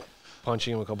down,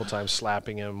 punching him a couple times,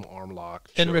 slapping him, arm lock.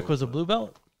 And Rick was a blue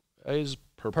belt? He's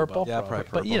purple. Purple? Belt, Yeah, probably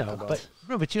But you know,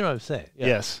 but you know what I'm saying. Yeah.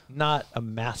 Yes. Not a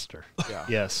master. Yeah.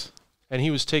 Yes. And he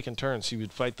was taking turns. He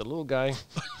would fight the little guy,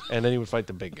 and then he would fight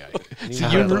the big guy. So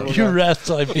you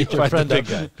wrestle and beat your friend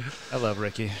up. I love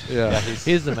Ricky. Yeah.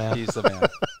 He's the man. he's the man.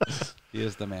 He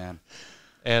is the man.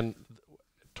 And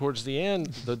towards the end,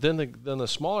 then the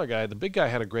smaller guy, the big guy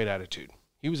had a great attitude.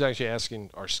 He was actually asking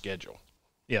our schedule.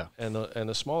 Yeah. And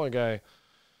the smaller guy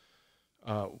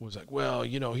was like, well,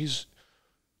 you know, he's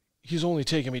only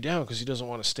taking me down because he doesn't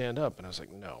want to stand up. And I was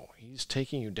like, no, he's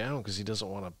taking you down because he doesn't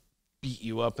want to beat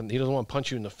you up and he doesn't want to punch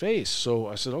you in the face. So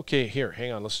I said, okay, here,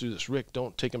 hang on, let's do this. Rick,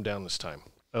 don't take him down this time.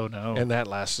 Oh, no. And that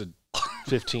lasted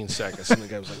 15 seconds. And the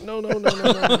guy was like, no.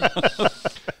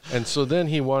 And so then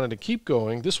he wanted to keep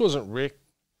going. This wasn't Rick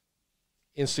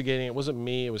instigating. It wasn't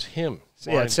me. It was him.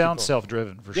 So, yeah, it sounds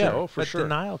self-driven for sure. Oh, for But sure.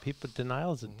 denial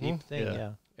is a deep thing,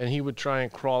 yeah. And he would try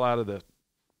and crawl out of the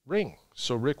ring.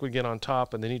 So Rick would get on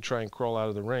top, and then he'd try and crawl out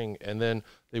of the ring, and then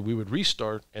we would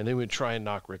restart, and they would try and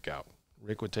knock Rick out.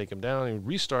 Rick would take him down, he would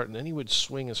restart, and then he would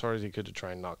swing as hard as he could to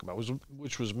try and knock him out,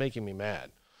 which was making me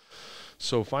mad.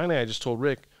 So finally I just told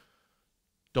Rick,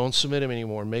 don't submit him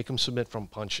anymore. Make him submit from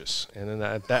punches. And then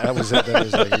that was it. Then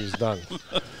he was done.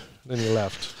 Then he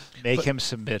left. Make him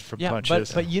submit from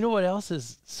punches. But you know what else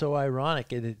is so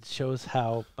ironic, and it shows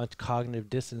how much cognitive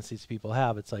dissonance these people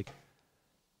have. It's like,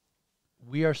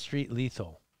 we are street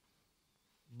lethal,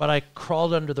 but I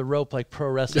crawled under the rope like pro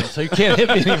wrestling, so you can't hit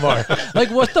me anymore. Like,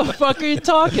 what the fuck are you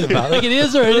talking about? Like, it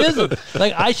is or it isn't.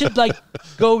 Like, I should, like,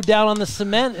 go down on the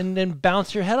cement and then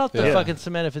bounce your head off the fucking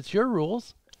cement if it's your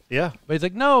rules. Yeah. But he's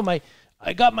like, no,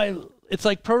 it's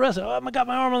like pro wrestling. Oh, I got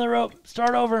my arm on the rope.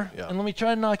 Start over, and let me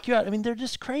try to knock you out. I mean, they're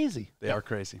just crazy. They are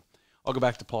crazy. I'll go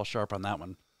back to Paul Sharp on that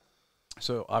one.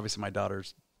 So, obviously, my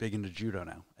daughter's big into judo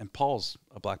now, and Paul's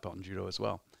a black belt in judo as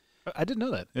well. I didn't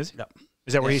know that. Is he? Yeah.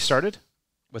 Is that where he started?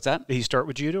 What's that? Did he start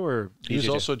with judo or? He was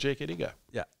also a JKD guy.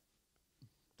 Yeah.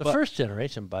 The first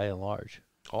generation, by and large.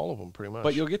 All of them, pretty much.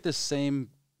 But you'll get this same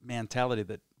mentality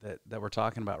that we're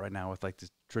talking about right now with like the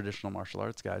traditional martial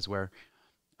arts guys where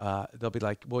they'll be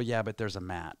like, well, yeah, but there's a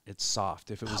mat. It's soft.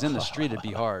 If it was in the street, it'd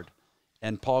be hard.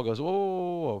 And Paul goes,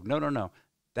 whoa, no.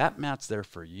 That mat's there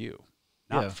for you,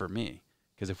 not for me.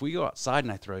 Because if we go outside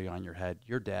and I throw you on your head,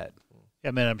 you're dead. Yeah,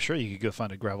 man, I'm sure you could go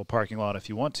find a gravel parking lot if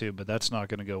you want to, but that's not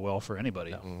going to go well for anybody.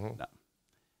 No.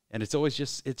 And it's always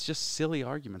just silly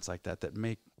arguments like that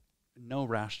make no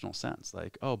rational sense.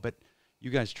 Like, oh, but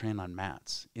you guys train on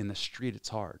mats. In the street, it's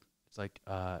hard. It's like,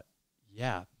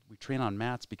 yeah, we train on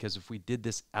mats because if we did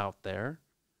this out there,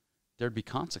 there'd be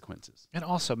consequences. And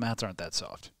also, mats aren't that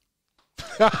soft.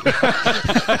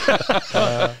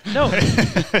 No.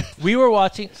 We were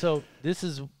watching, so this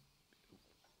is,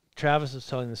 Travis was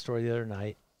telling the story the other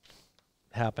night,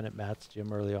 happened at Matt's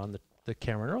gym early on, the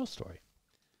Cameron Earl story.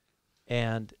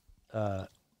 And I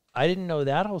didn't know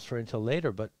that whole story until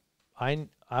later, but I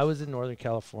was in Northern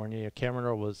California. Cameron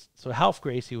Earl was, so Half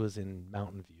Gracie was in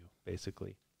Mountain View,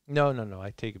 basically. No,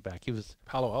 I take it back. He was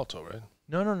Palo Alto, right?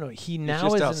 No. He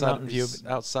now is in Mountain View.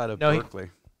 Outside of Berkeley.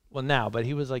 But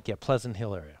he was like, Pleasant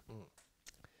Hill area.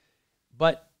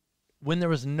 But when there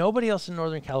was nobody else in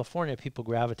Northern California, people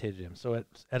gravitated to him. So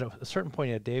at a certain point,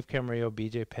 he had Dave Camarillo,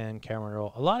 BJ Penn, Cameron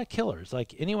Earl, a lot of killers.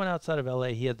 Like anyone outside of LA,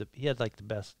 he had like the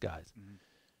best guys. Mm-hmm.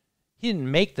 He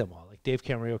didn't make them all. Like Dave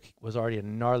Camarillo was already a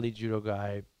gnarly judo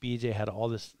guy. BJ had all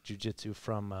this jiu-jitsu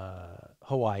from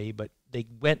Hawaii, but they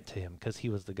went to him because he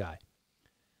was the guy.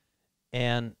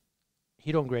 And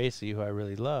Hidon Gracie, who I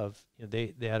really love, you know,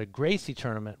 they had a Gracie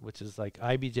tournament, which is like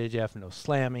IBJJF, no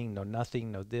slamming, no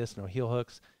nothing, no this, no heel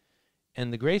hooks.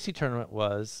 And the Gracie tournament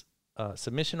was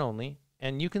submission only,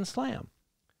 and you can slam.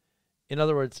 In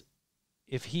other words,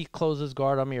 if he closes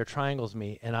guard on me or triangles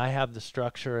me, and I have the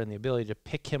structure and the ability to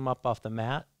pick him up off the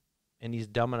mat, and he's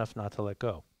dumb enough not to let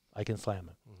go, I can slam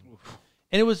him. Mm-hmm.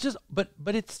 And it was just, but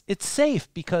it's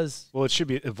safe because... Well, it should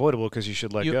be avoidable because you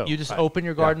should let go. You just open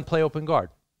your guard and play open guard.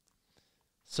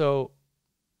 So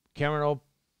Cameron Earl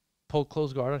pulled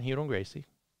close guard on Hidon Gracie,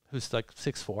 who's like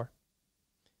 6'4".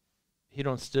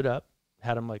 Hidon stood up,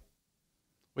 had him like...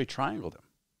 Wait, triangled him?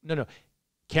 No.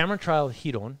 Cameron trialed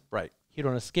Hidon. Right.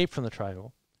 Hidon escaped from the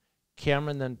triangle.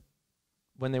 Cameron then,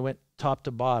 when they went top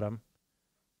to bottom...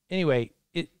 Anyway,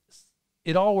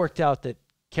 it all worked out that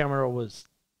Cameron Earl was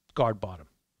guard bottom.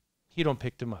 Hidon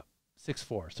picked him up,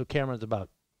 6'4". So Cameron's about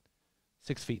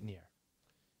 6 feet in the air.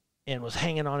 And was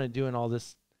hanging on and doing all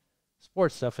this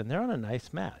sports stuff, and they're on a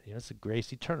nice mat. You know, it's a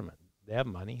Gracie tournament. They have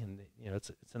money, and you know,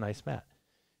 it's a nice mat.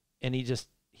 And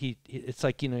it's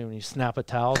like, you know, when you snap a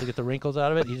towel to get the wrinkles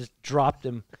out of it, he just dropped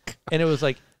him, and it was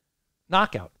like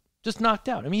knockout, just knocked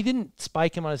out. I mean, he didn't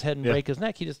spike him on his head and break his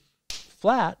neck. He just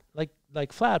flat, like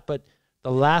flat. But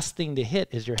the last thing to hit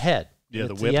is your head. Yeah,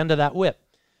 it's the end of that whip.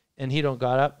 And Hidon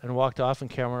got up and walked off, and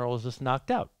Cameron Earl was just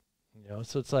knocked out. You know,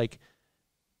 so it's like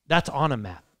that's on a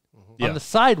mat. Mm-hmm. On the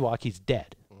sidewalk, he's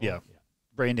dead. Yeah.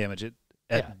 Brain damage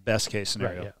at best case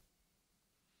scenario. Right, yeah.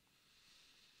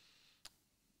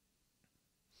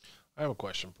 I have a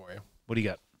question for you. What do you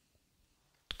got?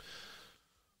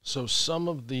 So some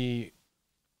of the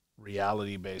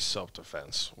reality-based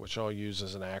self-defense, which I'll use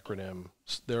as an acronym,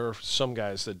 there are some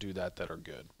guys that do that are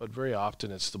good, but very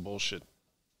often it's the bullshit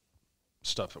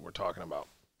stuff that we're talking about.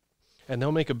 And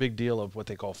they'll make a big deal of what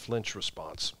they call flinch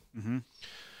response. Mm-hmm.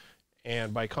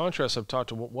 And by contrast, I've talked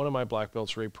to one of my black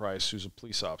belts, Ray Price, who's a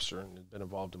police officer and has been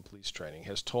involved in police training,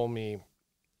 has told me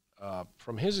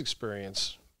from his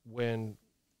experience, when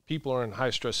people are in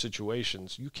high-stress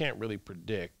situations, you can't really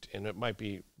predict, and it might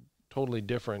be totally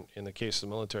different in the case of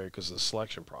the military because of the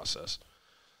selection process.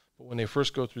 But when they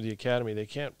first go through the academy, they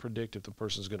can't predict if the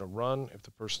person's going to run, if the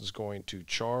person's going to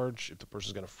charge, if the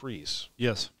person's going to freeze.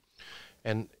 Yes.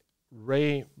 And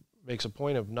Ray makes a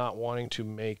point of not wanting to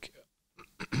make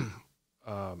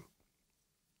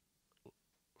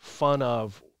fun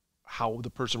of how the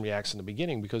person reacts in the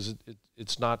beginning because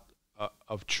it's not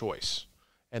of choice.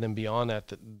 And then beyond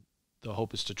that, the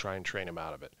hope is to try and train him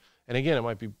out of it. And again, it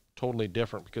might be totally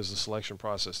different because the selection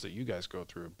process that you guys go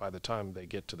through, by the time they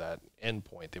get to that end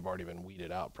point, they've already been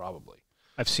weeded out probably.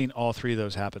 I've seen all three of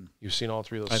those happen. You've seen all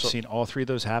three of those? I've seen all three of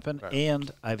those happen, right.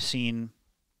 And I've seen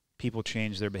people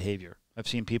change their behavior. I've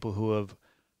seen people who have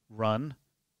run,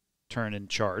 turn, and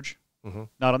charge. Mm-hmm.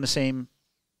 Not in the same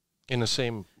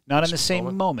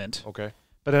moment. Okay.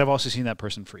 But I've also seen that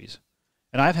person freeze.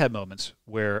 And I've had moments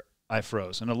where I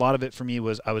froze. And a lot of it for me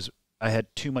was I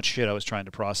had too much shit I was trying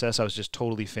to process. I was just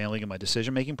totally failing in my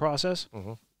decision-making process.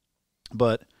 Mm-hmm.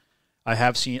 But I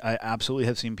absolutely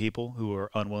have seen people who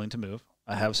are unwilling to move.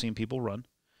 I have seen people run.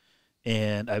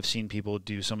 And I've seen people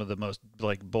do some of the most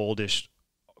like boldish,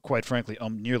 quite frankly,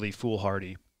 nearly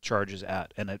foolhardy charges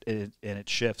and it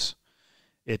shifts.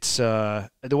 It's the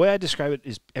way I describe it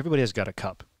is everybody has got a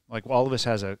cup. Like all of us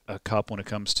has a cup when it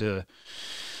comes to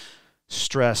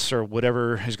stress or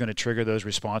whatever is going to trigger those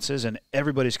responses, and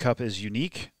everybody's cup is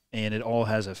unique and it all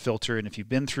has a filter. And if you've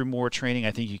been through more training,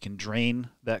 I think you can drain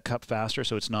that cup faster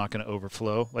so it's not going to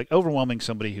overflow. Like overwhelming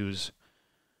somebody who's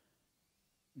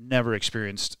never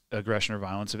experienced aggression or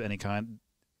violence of any kind,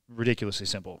 ridiculously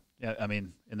simple. Yeah, I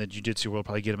mean, in the jiu-jitsu world,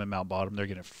 probably get them in Mount Bottom, they're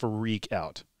going to freak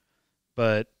out.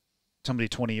 But somebody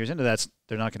 20 years into that,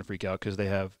 they're not going to freak out because they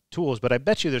have tools. But I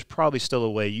bet you there's probably still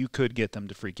a way you could get them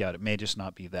to freak out. It may just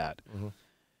not be that.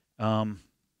 Mm-hmm.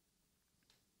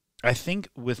 I think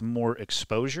with more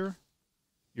exposure,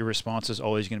 your response is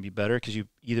always going to be better because you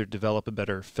either develop a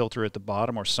better filter at the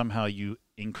bottom or somehow you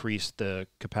increase the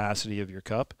capacity of your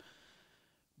cup.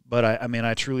 But I mean,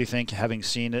 I truly think, having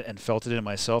seen it and felt it in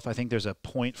myself, I think there's a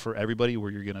point for everybody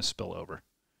where you're going to spill over.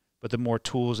 But the more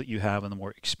tools that you have and the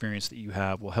more experience that you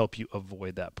have will help you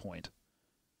avoid that point.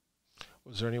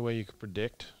 Was there any way you could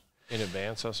predict in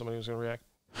advance how somebody was going to react?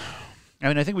 I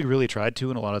mean, I think we really tried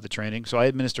to in a lot of the training. So I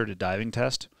administered a diving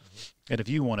test. Mm-hmm. And if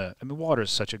you want to, I mean, water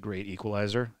is such a great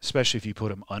equalizer, especially if you put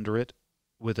them under it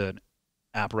with an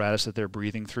apparatus that they're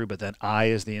breathing through, but then I,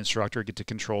 as the instructor, get to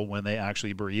control when they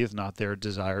actually breathe, not their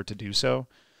desire to do so.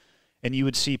 And you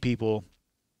would see people,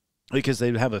 because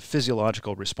they would have a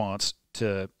physiological response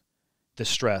to the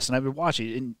stress. And I would watch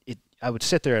it, and I would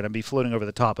sit there and I'd be floating over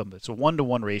the top of them. It's a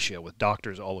 1-to-1 ratio with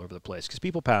doctors all over the place because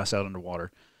people pass out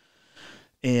underwater.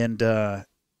 And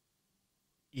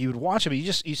you would watch them,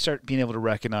 you start being able to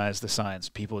recognize the signs.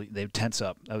 People, they would tense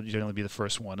up. That would generally be the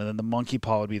first one. And then the monkey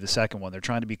paw would be the second one. They're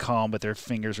trying to be calm, but their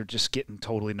fingers are just getting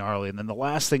totally gnarly. And then the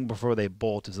last thing before they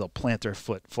bolt is they'll plant their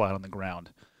foot flat on the ground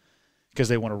because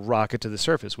they want to rock it to the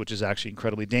surface, which is actually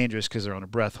incredibly dangerous because they're on a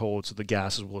breath hold, so the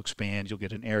gases will expand. You'll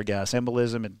get an air gas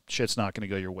embolism, and shit's not going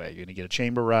to go your way. You're going to get a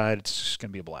chamber ride. It's just going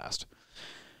to be a blast.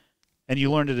 And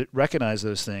you learn to recognize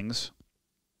those things,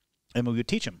 and we would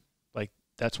teach them. Like,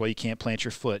 that's why you can't plant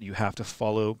your foot. You have to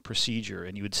follow procedure.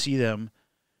 And you would see them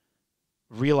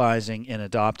realizing and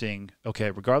adopting,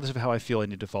 okay, regardless of how I feel, I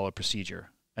need to follow procedure.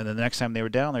 And then the next time they were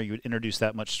down there, you would introduce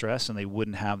that much stress, and they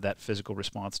wouldn't have that physical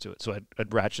response to it. So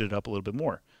I'd ratchet it up a little bit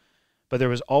more. But there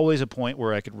was always a point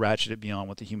where I could ratchet it beyond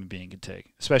what the human being could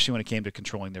take, especially when it came to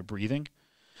controlling their breathing.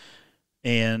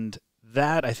 And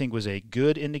that, I think, was a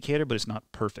good indicator, but it's not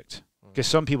perfect. Because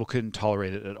some people couldn't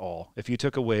tolerate it at all. If you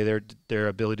took away their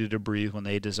ability to breathe when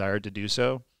they desired to do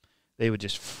so, they would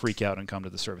just freak out and come to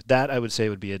the surface. That, I would say,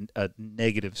 would be a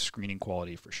negative screening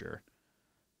quality for sure.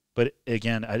 But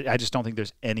again, I just don't think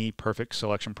there's any perfect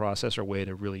selection process or way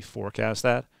to really forecast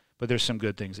that. But there's some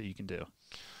good things that you can do.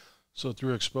 So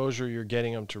through exposure, you're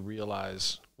getting them to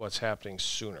realize what's happening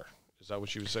sooner. Is that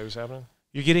what you would say was happening?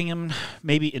 You're getting them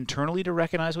maybe internally to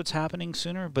recognize what's happening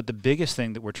sooner. But the biggest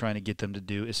thing that we're trying to get them to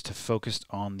do is to focus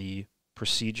on the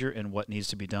procedure and what needs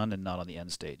to be done and not on the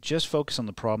end state. Just focus on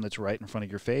the problem that's right in front of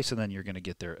your face, and then you're going to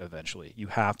get there eventually. You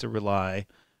have to rely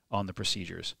on the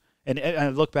procedures. And I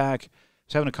look back, I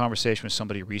was having a conversation with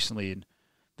somebody recently, and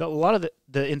a lot of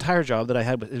the entire job that I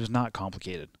had, it was not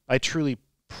complicated. I truly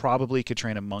probably could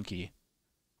train a monkey,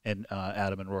 and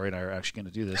Adam and Rory and I are actually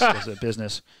going to do this as a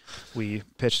business. We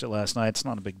pitched it last night. It's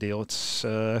not a big deal. It's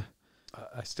I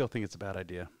still think it's a bad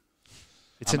idea.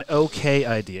 It's an okay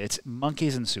idea. It's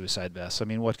monkeys and suicide vests. I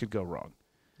mean, what could go wrong?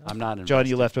 I'm not invested. John,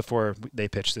 you left before they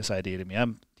pitched this idea to me.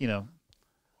 I'm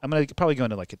going to probably go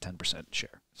into like a 10%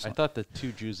 share. I thought the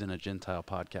Two Jews in a Gentile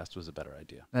podcast was a better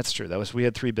idea. That's true. We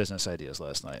had 3 business ideas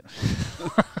last night.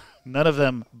 None of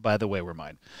them, by the way, were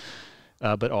mine,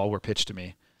 but all were pitched to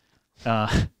me.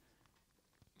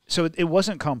 So it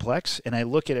wasn't complex, and I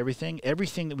look at everything.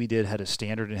 Everything that we did had a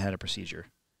standard and had a procedure.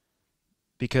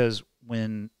 Because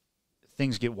when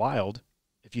things get wild,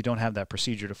 if you don't have that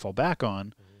procedure to fall back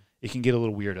on, it can get a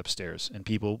little weird upstairs, and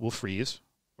people will freeze,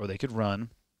 or they could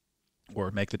run, or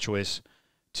make the choice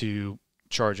to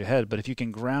charge ahead. But if you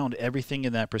can ground everything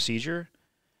in that procedure,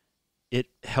 it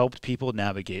helped people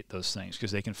navigate those things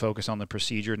because they can focus on the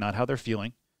procedure, not how they're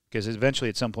feeling. Because eventually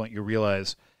at some point you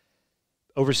realize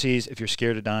overseas, if you're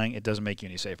scared of dying, it doesn't make you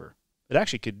any safer. It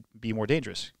actually could be more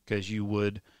dangerous because you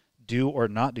would do or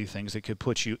not do things that could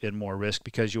put you in more risk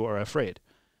because you are afraid,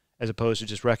 as opposed to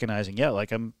just recognizing, yeah,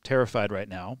 like I'm terrified right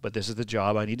now, but this is the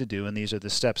job I need to do, and these are the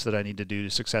steps that I need to do to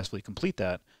successfully complete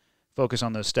that. Focus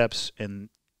on those steps, and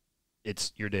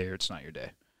it's your day or it's not your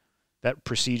day. That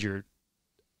procedure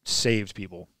saved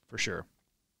people for sure.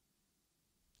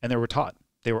 And they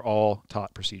were all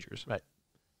taught procedures. Right.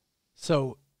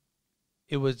 So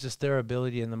it was just their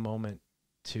ability in the moment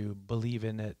to believe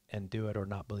in it and do it, or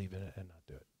not believe in it and not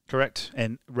do it. Correct.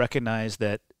 And recognize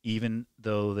that even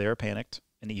though they're panicked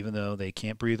and even though they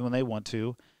can't breathe when they want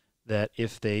to, that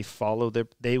if they follow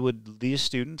these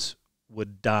students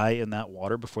would die in that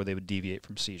water before they would deviate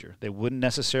from seizure. They wouldn't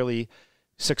necessarily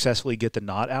successfully get the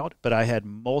knot out, but I had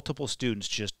multiple students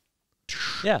just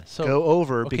go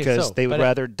over because they would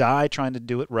rather die trying to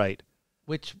do it right.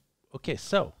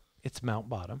 So it's mount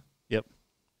bottom. Yep.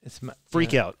 It's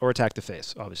freak out or attack the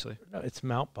face, obviously. No, it's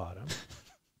mount bottom.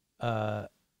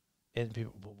 And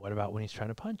people, well, what about when he's trying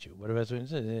to punch you? What about when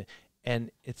he's, and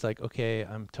it's like, okay,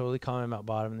 I'm totally calm in mount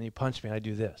bottom, and then you punch me, and I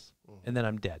do this, and then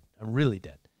I'm dead. I'm really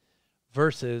dead.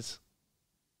 Versus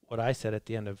what I said at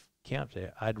the end of camp day,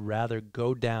 I'd rather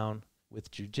go down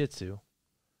with jiu-jitsu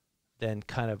than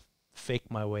kind of fake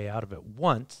my way out of it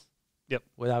once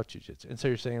without jiu-jitsu. And so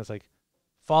you're saying it's like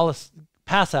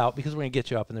pass out because we're going to get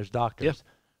you up and there's doctors,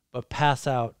 but pass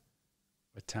out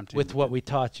with what we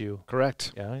taught you.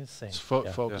 Correct. Yeah, it's the same.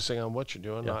 It's focusing on what you're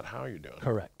doing, not how you're doing.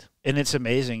 Correct. And it's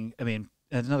amazing. I mean,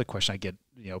 another question I get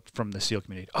from the SEAL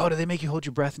community. Oh, do they make you hold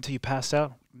your breath until you pass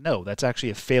out? No, that's actually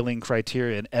a failing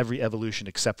criteria in every evolution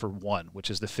except for one, which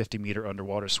is the 50-meter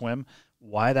underwater swim.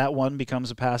 Why that one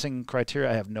becomes a passing criteria,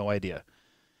 I have no idea.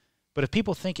 But if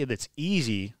people think it's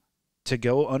easy to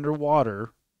go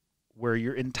underwater where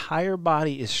your entire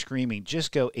body is screaming,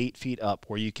 just go 8 feet up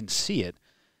where you can see it.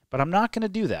 But I'm not going to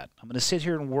do that. I'm going to sit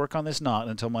here and work on this knot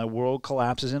until my world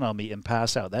collapses in on me and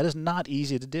pass out. That is not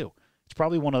easy to do. It's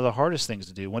probably one of the hardest things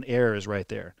to do when air is right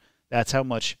there. That's how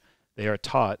much they are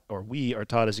taught, or we are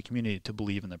taught as a community, to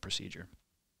believe in the procedure.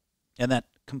 And that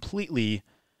completely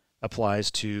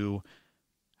applies to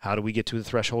how do we get to the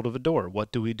threshold of a door?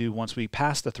 What do we do once we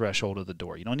pass the threshold of the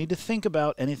door? You don't need to think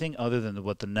about anything other than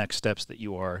what the next steps that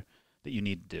you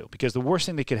need to do. Because the worst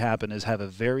thing that could happen is have a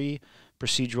very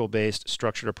procedural-based,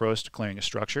 structured approach to clearing a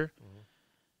structure,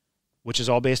 which is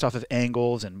all based off of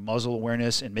angles and muzzle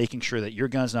awareness and making sure that your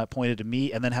gun's not pointed to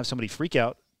me, and then have somebody freak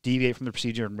out, deviate from the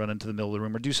procedure, and run into the middle of the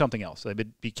room or do something else. That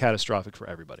would be catastrophic for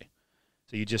everybody.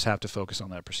 So you just have to focus on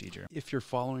that procedure. If you're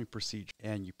following procedure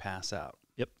and you pass out,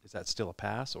 yep, is that still a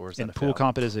pass, or is that a pool fail?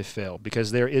 comp it is a fail,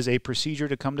 because there is a procedure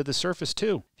to come to the surface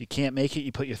too. If you can't make it,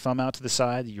 you put your thumb out to the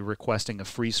side. You're requesting a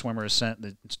free swimmer ascent.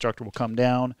 The instructor will come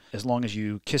down. As long as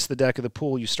you kiss the deck of the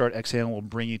pool, you start exhaling, will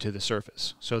bring you to the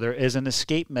surface. So there is an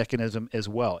escape mechanism as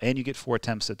well, and you get 4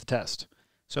 attempts at the test.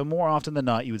 So more often than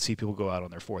not, you would see people go out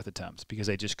on their 4th attempt because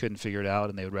they just couldn't figure it out,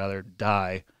 and they would rather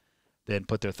die than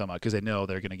put their thumb out because they know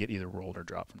they're going to get either rolled or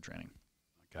dropped from training.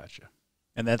 Gotcha.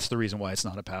 And that's the reason why it's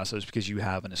not a pass, is because you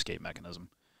have an escape mechanism.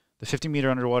 The 50-meter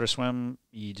underwater swim,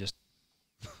 you just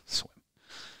swim.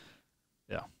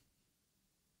 Yeah.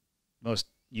 Most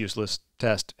useless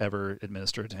test ever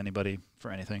administered to anybody for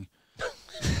anything.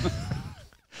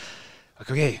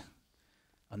 Okay,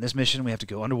 on this mission, we have to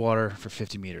go underwater for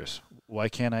 50 meters. Why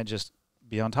can't I just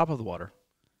be on top of the water?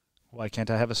 Why can't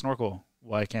I have a snorkel?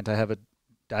 Why can't I have a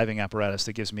diving apparatus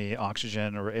that gives me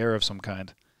oxygen or air of some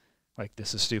kind? Like,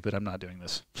 this is stupid. I'm not doing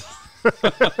this.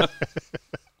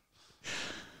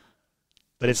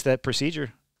 But it's that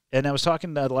procedure. And I was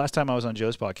talking, the last time I was on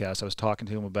Joe's podcast, I was talking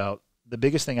to him about the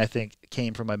biggest thing I think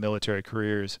came from my military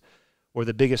careers, or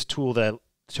the biggest tool that I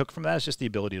took from that, is just the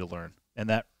ability to learn. And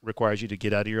that requires you to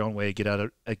get out of your own way, get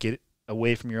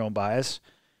away from your own bias.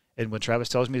 And when Travis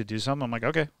tells me to do something, I'm like,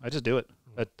 okay, I just do it.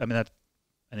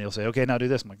 And he'll say, okay, now do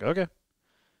this. I'm like, okay.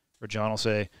 Or John will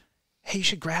say, hey, you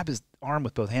should grab his arm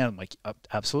with both hands. I'm like,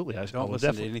 absolutely. Don't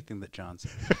listen to anything that John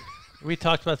said. We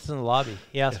talked about this in the lobby.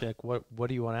 He asked me, like, what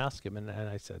do you want to ask him? And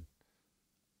I said,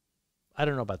 I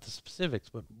don't know about the specifics,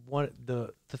 but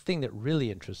the thing that really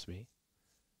interests me,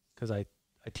 because I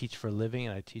teach for a living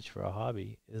and I teach for a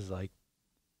hobby, is like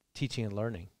teaching and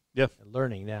learning. Yeah. And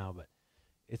learning now, but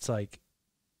it's like,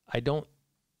 I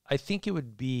think it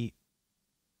would be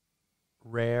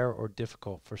rare or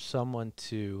difficult for someone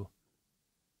to,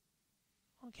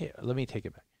 okay, let me take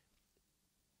it back.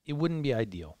 It wouldn't be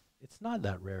ideal. It's not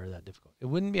that rare or that difficult. It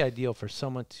wouldn't be ideal for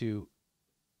someone to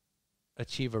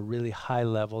achieve a really high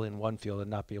level in one field and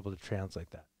not be able to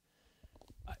translate that.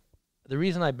 The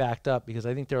reason I backed up, because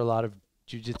I think there are a lot of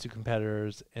jiu-jitsu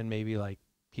competitors and maybe like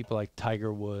people like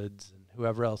Tiger Woods and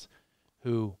whoever else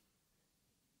who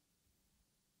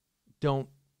don't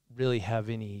really have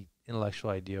any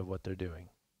intellectual idea of what they're doing.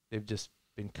 They've just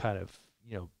been kind of,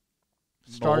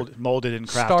 molded and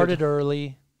crafted. Started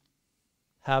early,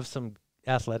 have some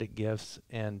athletic gifts,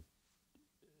 and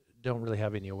don't really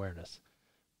have any awareness.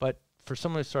 But for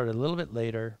someone who started a little bit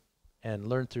later and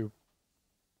learned through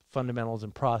fundamentals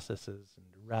and processes, and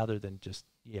rather than just,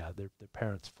 their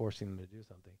parents forcing them to do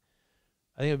something,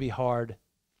 I think it would be hard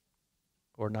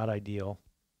or not ideal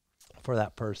for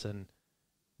that person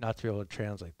not to be able to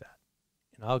translate that.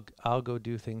 And I'll go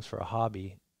do things for a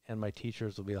hobby, and my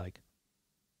teachers will be like,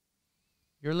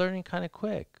 you're learning kind of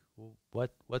quick. Well,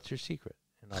 what's your secret?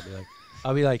 And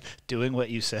I'll be like, doing what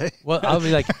you say. Well, I'll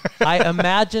be like, I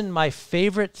imagine my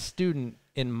favorite student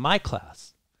in my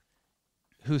class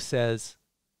who says,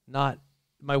 the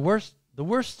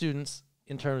worst students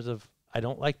in terms of I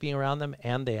don't like being around them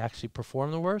and they actually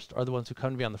perform the worst, are the ones who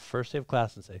come to me on the first day of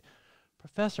class and say,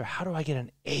 Professor, how do I get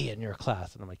an A in your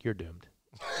class? And I'm like, you're doomed.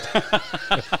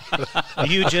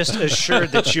 You just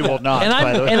assured that you will not. And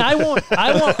I won't.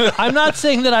 I'm not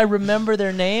saying that I remember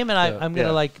their name and I'm going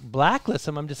to like blacklist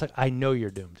them. I'm just like, I know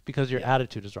you're doomed because your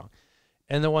attitude is wrong.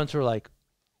 And the ones who are like,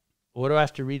 what do I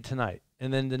have to read tonight?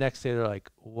 And then the next day they're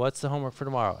like, what's the homework for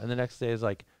tomorrow? And the next day is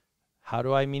like, how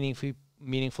do I meaningfully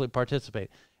participate?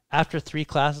 After 3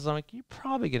 classes, I'm like, you're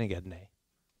probably going to get an A.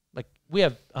 Like, we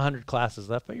have 100 classes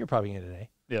left, but you're probably going to get an A.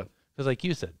 Yeah. Because like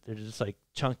you said, they're just like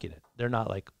chunking it. They're not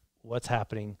like, what's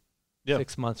happening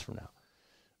 6 months from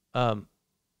now.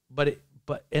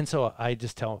 and so I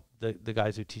just tell the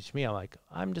guys who teach me, I'm like,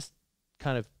 I'm just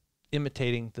kind of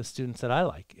imitating the students that I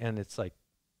like. And it's like,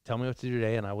 tell me what to do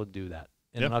today and I will do that.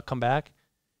 And then I'll come back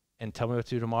and tell me what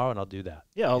to do tomorrow and I'll do that.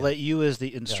 Yeah, I'll let you as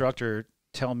the instructor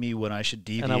tell me when I should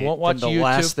deviate and I won't watch from the YouTube,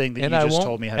 last thing that you just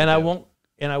told me how to do.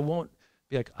 And I won't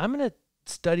be like, I'm going to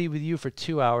study with you for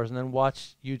 2 hours and then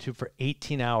watch YouTube for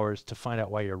 18 hours to find out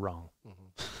why you're wrong.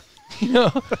 You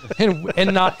know,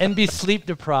 and be sleep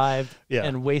deprived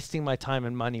and wasting my time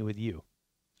and money with you.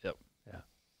 Yep. Yeah.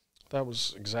 That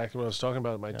was exactly what I was talking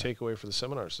about. My takeaway for the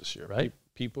seminars this year. Right.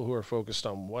 People who are focused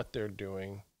on what they're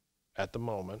doing at the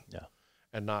moment,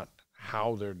 and not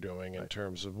how they're doing in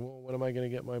terms of, well, when am I going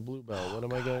to get my blue belt? When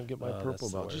am I going to get my purple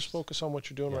belt? Just focus on what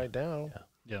you're doing right now.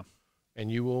 Yeah.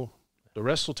 And the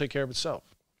rest will take care of itself.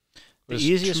 The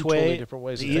easiest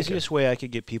way I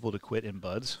could get people to quit in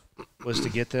buds was to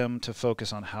get them to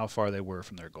focus on how far they were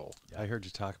from their goal. I heard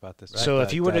you talk about this. Right? So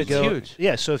if you were to go,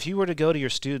 so if you were to go to your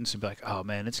students and be like, oh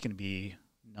man, it's going to be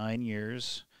 9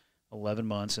 years, 11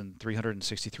 months, and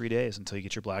 363 days until you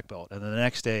get your black belt, and then the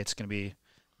next day it's going to be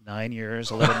 9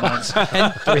 years, 11 months,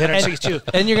 and 362,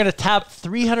 and you're going to tap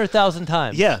 300,000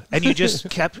 times. Yeah, and you just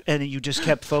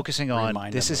kept focusing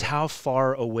on this is how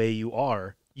far away you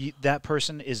are. That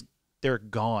person they're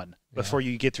gone before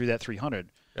you get through that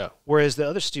 300. Yeah. Whereas the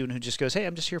other student who just goes, hey,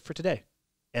 I'm just here for today.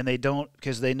 And they don't,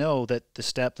 because they know that the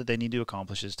step that they need to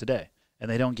accomplish is today. And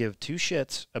they don't give two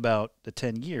shits about the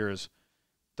 10 years.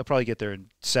 They'll probably get there in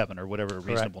 7 or whatever a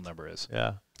reasonable number is.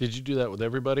 Yeah. Did you do that with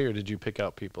everybody, or did you pick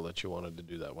out people that you wanted to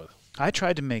do that with? I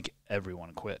tried to make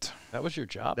everyone quit. That was your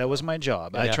job. That was my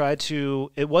job. Yeah. I tried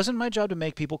to, it wasn't my job to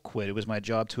make people quit. It was my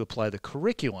job to apply the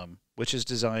curriculum, which is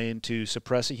designed to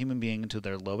suppress a human being to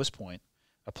their lowest point,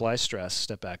 apply stress,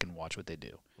 step back and watch what they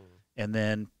do. And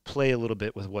then play a little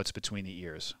bit with what's between the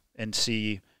ears and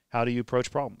see, how do you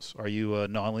approach problems? Are you a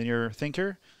nonlinear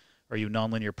thinker? Are you a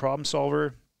nonlinear problem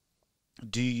solver?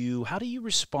 How do you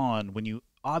respond when you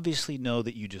obviously know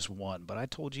that you just won, but I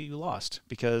told you lost?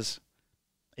 Because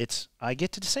I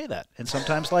get to say that, and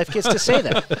sometimes life gets to say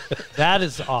that. That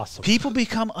is awesome. People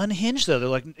become unhinged, though. They're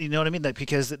like, you know what I mean? That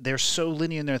because they're so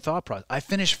linear in their thought process. I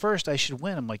finished first, I should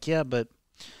win. I'm like, yeah, but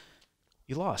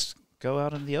you lost. Go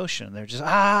out in the ocean. They're just,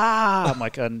 I'm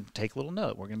like, take a little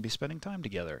note. We're going to be spending time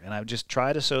together. And I would just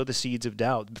try to sow the seeds of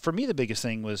doubt. For me, the biggest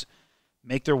thing was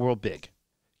make their world big.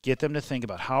 Get them to think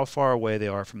about how far away they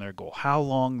are from their goal, how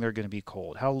long they're going to be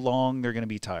cold, how long they're going to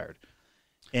be tired.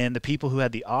 And the people who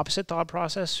had the opposite thought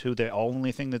process, who the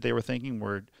only thing that they were thinking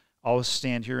were, I'll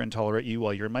stand here and tolerate you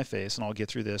while you're in my face, and I'll get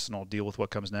through this, and I'll deal with what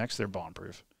comes next, they're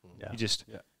bond-proof. Yeah.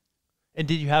 And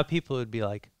did you have people who would be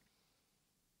like,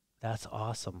 that's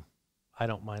awesome. I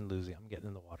don't mind losing. I'm getting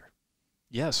in the water.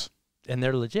 Yes. And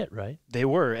they're legit, right? They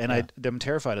were, and I'm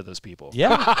terrified of those people.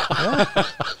 Yeah.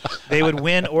 They would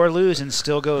win or lose and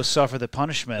still go suffer the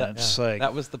punishment. It's like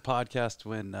that was the podcast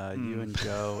when you and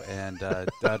Joe and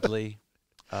Dudley,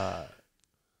 it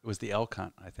was the elk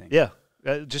hunt, I think. Yeah,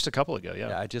 just a couple ago,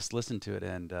 Yeah, I just listened to it,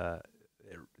 and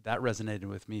that resonated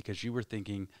with me because you were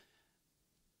thinking,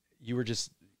 you were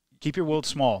just... Keep your world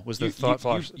small was the thought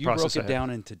process. You broke it down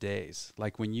into days.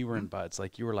 Like when you were in buds,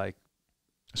 like you were like,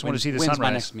 I just want to see the sunrise. sunrise.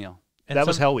 My next meal. And that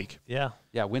was Hell Week. Yeah.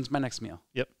 Yeah, when's my next meal?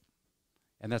 Yep.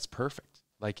 And that's perfect.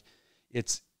 Like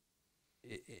that's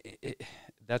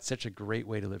such a great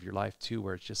way to live your life too,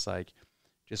 where it's just like,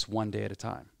 just one day at a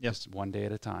time. Yep. Just one day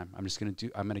at a time. I'm going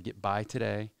to get by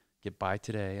today,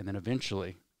 and then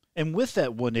eventually. And with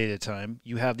that one day at a time,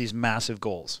 you have these massive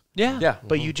goals. Yeah. Yeah.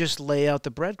 But you just lay out the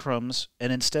breadcrumbs,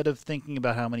 and instead of thinking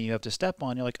about how many you have to step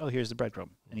on, you're like, oh, here's the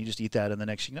breadcrumb. And you just eat that, and the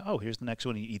next thing you know, oh, here's the next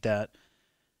one, and you eat that,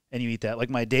 and you eat that. Like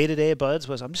my day-to-day at Buds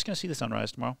was, I'm just going to see the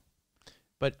sunrise tomorrow.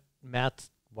 But Matt's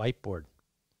whiteboard,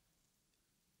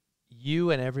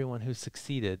 you and everyone who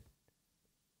succeeded,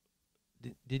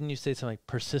 didn't you say something like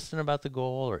persistent about the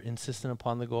goal or insistent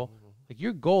upon the goal? Like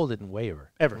your goal didn't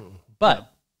waver. Ever.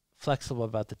 But flexible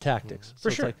about the tactics. So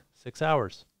For sure. It's like 6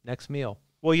 hours, next meal.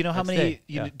 Well, you know how many,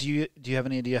 day. do you have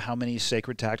any idea how many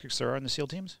sacred tactics there are in the SEAL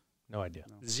teams? No idea.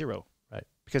 0. Right.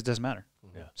 Because it doesn't matter.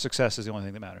 Yeah. Success is the only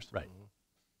thing that matters. Right.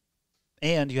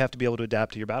 And you have to be able to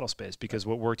adapt to your battle space, because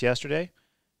what worked yesterday,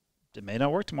 it may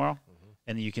not work tomorrow.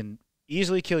 And you can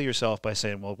easily kill yourself by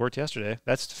saying, well, it worked yesterday.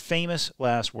 That's famous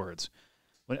last words.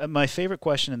 My favorite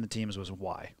question in the teams was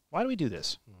why? Why do we do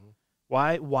this?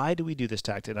 Why do we do this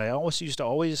tactic? And I always used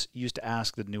to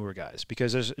ask the newer guys,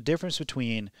 because there's a difference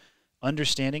between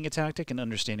understanding a tactic and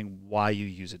understanding why you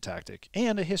use a tactic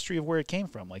and a history of where it came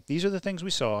from. Like, these are the things we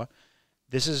saw.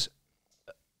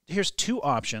 Here's 2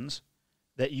 options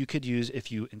that you could use if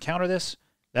you encounter this.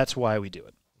 That's why we do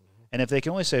it. And if they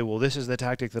can only say, well, this is the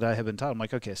tactic that I have been taught, I'm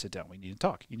like, okay, sit down. We need to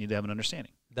talk. You need to have an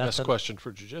understanding. That's a question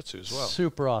for jiu-jitsu as well.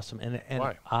 Super awesome. And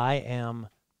Why? I am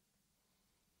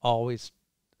always,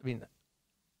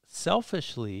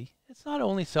 selfishly, it's not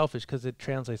only selfish because it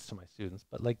translates to my students,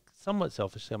 but like somewhat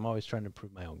selfishly, I'm always trying to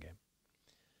improve my own game.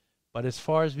 But as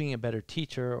far as being a better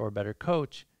teacher or a better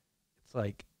coach, it's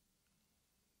like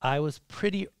I was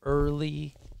pretty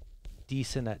early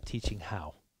decent at teaching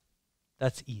how.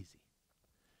 That's easy.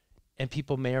 And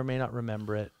people may or may not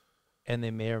remember it, and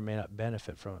they may or may not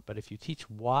benefit from it. But if you teach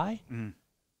why,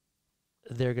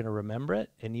 they're going to remember it.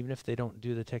 And even if they don't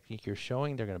do the technique you're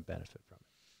showing, they're going to benefit from it.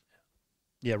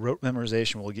 Yeah, rote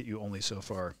memorization will get you only so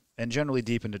far, and generally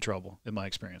deep into trouble, in my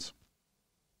experience.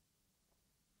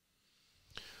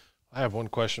 I have one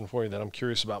question for you that I'm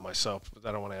curious about myself, but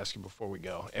that I want to ask you before we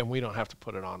go. And we don't have to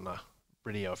put it on the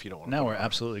video if you don't want to. No, we're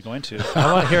absolutely going to.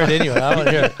 I want to hear it anyway. I want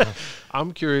to hear it.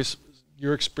 I'm curious,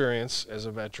 your experience as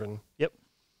a veteran. Yep.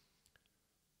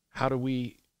 How do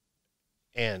we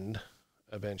end,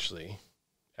 eventually,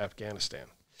 Afghanistan?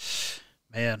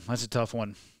 Man, that's a tough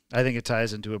one. I think it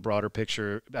ties into a broader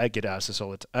picture. I get asked this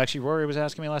all the time. Actually, Rory was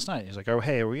asking me last night. He's like, oh,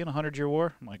 hey, are we in a 100-year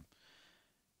war? I'm like,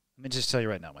 let me just tell you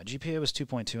right now, my GPA was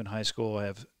 2.2 in high school. I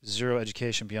have zero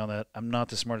education beyond that. I'm not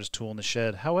the smartest tool in the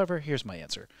shed. However, here's my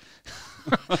answer.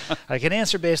 I can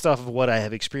answer based off of what I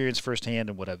have experienced firsthand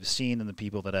and what I've seen and the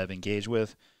people that I've engaged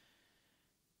with.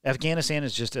 Afghanistan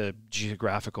is just a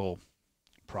geographical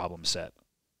problem set.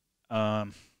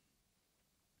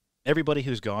 Everybody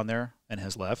who's gone there and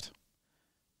has left,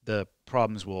 the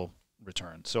problems will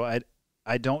return. So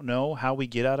I don't know how we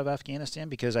get out of Afghanistan,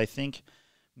 because I think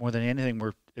more than anything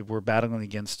we're battling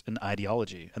against an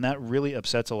ideology, and that really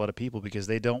upsets a lot of people because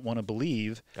they don't want to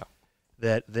believe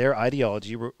that their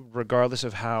ideology, regardless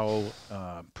of how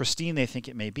pristine they think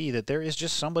it may be, that there is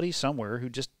just somebody somewhere who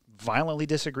just violently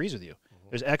disagrees with you.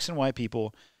 There's X and Y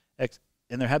people, and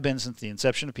there have been since the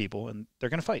inception of people, and they're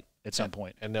going to fight at some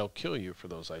point. And they'll kill you for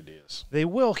those ideas. They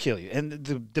will kill you. And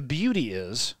the beauty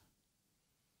is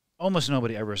almost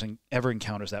nobody ever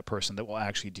encounters that person that will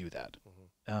actually do that.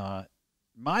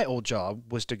 My old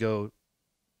job was to go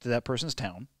to that person's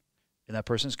town, in that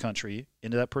person's country,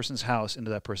 into that person's house,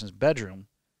 into that person's bedroom,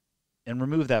 and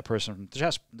remove that person from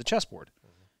the chessboard.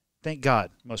 Thank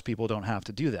God most people don't have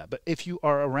to do that. But if you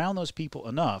are around those people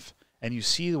enough and you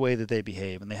see the way that they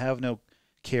behave and they have no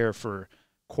care for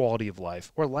quality of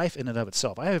life or life in and of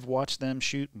itself, I have watched them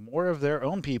shoot more of their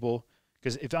own people,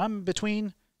 because if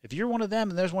you're one of them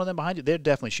and there's one of them behind you, they're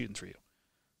definitely shooting through you.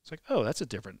 It's like, oh, that's a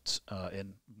difference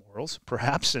in morals,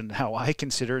 perhaps, and how I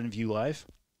consider and view life.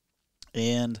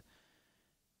 And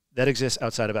that exists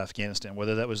outside of Afghanistan,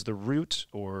 whether that was the route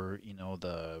or,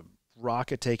 the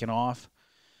rocket taken off.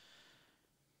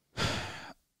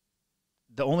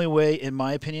 The only way, in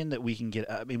my opinion, that we can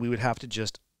we would have to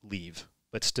just leave,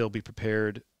 but still be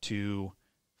prepared to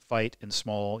fight in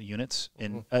small units.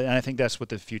 And I think that's what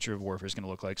the future of warfare is going to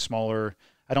look like. Smaller.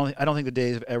 I don't think the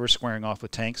days of ever squaring off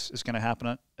with tanks is going to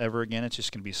happen ever again. It's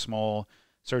just going to be small,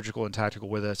 surgical and tactical,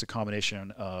 whether it's a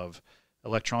combination of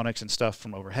electronics and stuff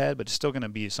from overhead, but it's still going to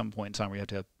be some point in time where you have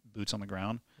to have boots on the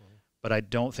ground. But I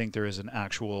don't think there is an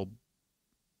actual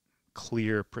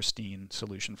clear, pristine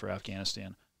solution for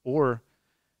Afghanistan or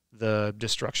the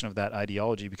destruction of that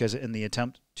ideology, because in the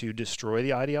attempt to destroy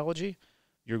the ideology,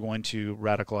 you're going to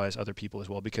radicalize other people as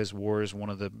well, because war is one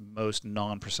of the most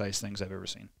non-precise things I've ever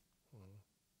seen.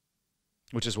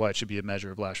 Which is why it should be a measure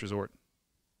of last resort.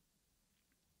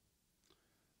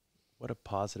 What a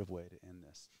positive way to end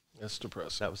this. That's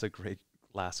depressing. That was a great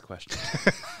last question.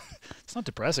 It's not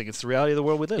depressing. It's the reality of the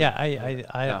world we live in.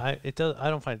 I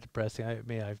don't find it depressing.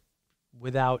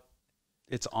 Without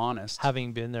it's honest.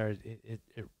 Having been there,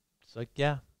 it's like,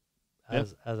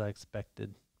 as I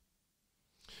expected.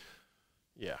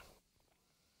 Yeah.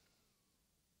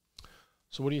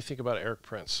 So what do you think about Eric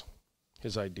Prince?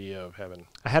 His idea of having...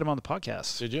 I had him on the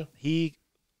podcast. Did you? We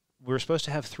were supposed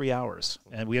to have 3 hours,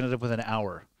 and we ended up with an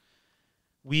hour.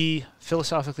 We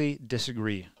philosophically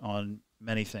disagree on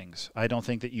many things. I don't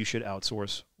think that you should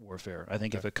outsource warfare. I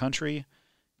think if a country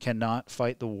cannot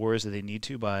fight the wars that they need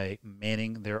to by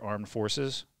manning their armed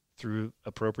forces through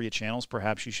appropriate channels,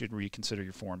 perhaps you should reconsider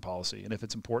your foreign policy. And if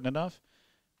it's important enough,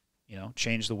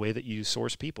 change the way that you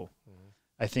source people.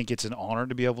 I think it's an honor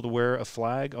to be able to wear a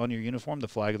flag on your uniform, the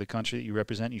flag of the country that you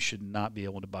represent. You should not be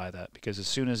able to buy that, because as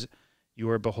soon as you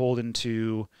are beholden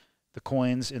to the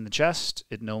coins in the chest,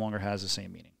 it no longer has the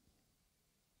same meaning.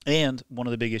 And one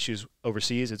of the big issues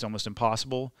overseas, it's almost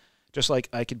impossible. Just like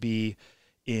I could be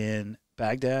in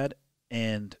Baghdad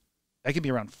and I could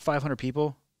be around 500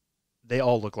 people, they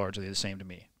all look largely the same to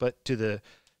me. But to the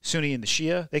Sunni and the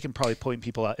Shia, they can probably point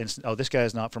people out and, oh, this guy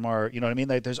is not from our, you know what I mean?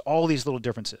 Like, there's all these little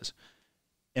differences.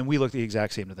 And we look the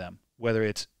exact same to them, whether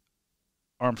it's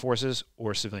armed forces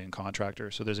or civilian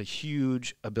contractors. So there's a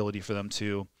huge ability for them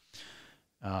to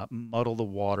muddle the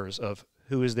waters of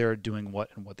who is there doing what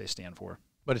and what they stand for.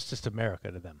 But it's just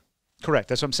America to them. Correct.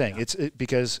 That's what I'm saying. Yeah.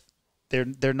 Because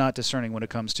they're not discerning when it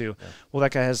comes to, well,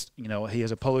 that guy has, he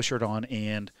has a polo shirt on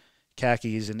and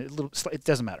khakis, and it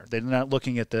doesn't matter. They're not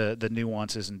looking at the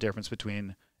nuances and difference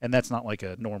between, and that's not like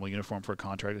a normal uniform for a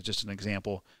contract. It's just an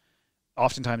example.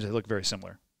 Oftentimes they look very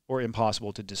similar or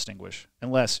impossible to distinguish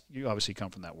unless you obviously come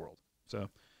from that world. So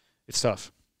it's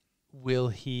tough. Will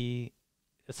he,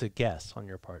 it's a guess on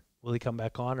your part, will he come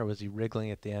back on, or was he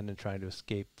wriggling at the end and trying to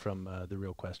escape from the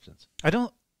real questions? I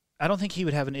don't think he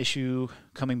would have an issue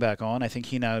coming back on. I think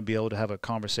he and I would be able to have a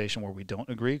conversation where we don't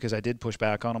agree, because I did push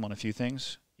back on him on a few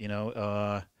things, and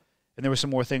there were some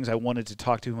more things I wanted to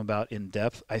talk to him about in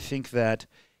depth. I think that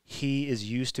he is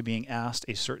used to being asked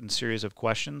a certain series of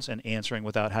questions and answering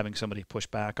without having somebody push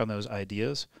back on those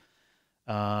ideas.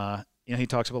 He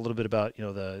talks a little bit about,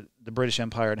 the British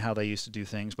Empire and how they used to do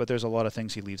things, but there's a lot of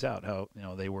things he leaves out. How,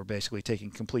 they were basically taking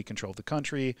complete control of the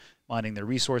country, mining their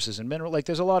resources and mineral. Like,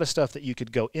 there's a lot of stuff that you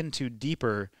could go into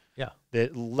deeper. Yeah.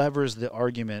 That levers the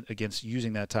argument against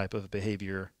using that type of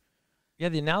behavior. Yeah,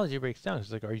 the analogy breaks down.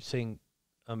 It's like, are you saying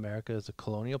America is a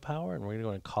colonial power and we're going to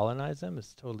go and colonize them?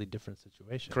 It's a totally different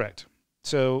situation. Correct.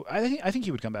 So I think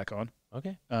he would come back on.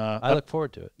 Okay. I look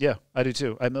forward to it. Yeah, I do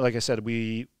too. Like I said,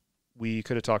 we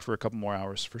could have talked for a couple more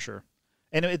hours for sure.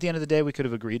 And at the end of the day, we could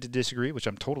have agreed to disagree, which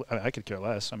I could care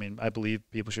less. I mean, I believe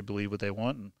people should believe what they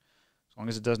want, and as long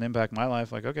as it doesn't impact my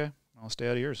life, like, okay, I'll stay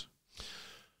out of yours.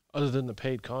 Other than the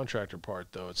paid contractor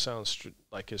part, though, it sounds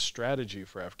like his strategy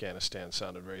for Afghanistan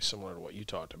sounded very similar to what you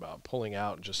talked about, pulling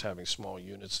out and just having small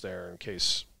units there in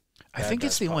case. I think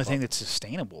it's the only thing that's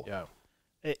sustainable. Yeah.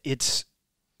 I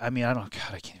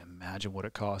can't imagine what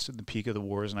it cost at the peak of the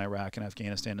wars in Iraq and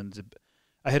Afghanistan. And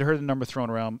I had heard the number thrown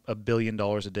around $1 billion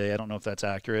a day. I don't know if that's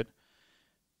accurate,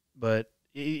 but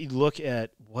you look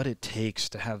at what it takes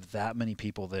to have that many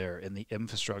people there and the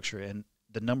infrastructure and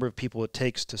the number of people it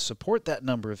takes to support that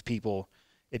number of people.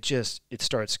 It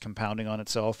starts compounding on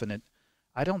itself, and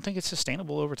I don't think it's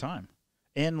sustainable over time.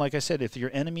 And like I said, if your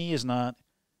enemy is not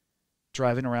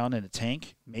driving around in a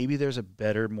tank, maybe there's a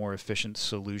better, more efficient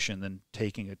solution than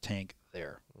taking a tank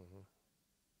there. Mm-hmm.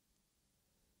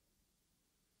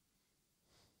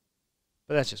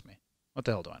 But that's just me. What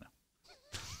the hell do I know?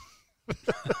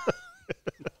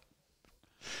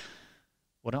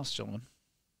 What else, gentlemen?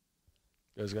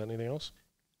 You guys got anything else?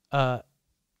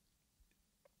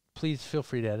 Please feel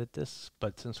free to edit this,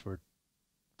 but since we're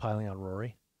piling on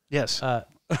Rory. Yes.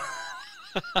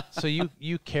 So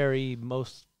you carry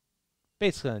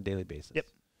basically on a daily basis. Yep.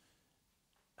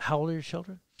 How old are your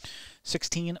children?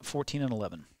 16, 14, and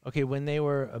 11. Okay, when they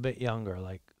were a bit younger,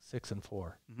 like 6 and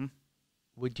 4, mm-hmm.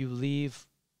 would you leave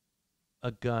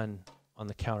a gun on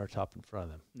the countertop in front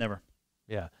of them? Never.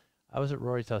 Yeah. I was at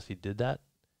Rory's house. He did that.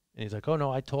 And he's like, oh,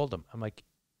 no, I told him. I'm like,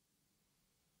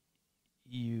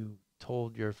 you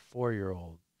told your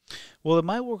 4-year-old. Well, it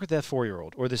might work with that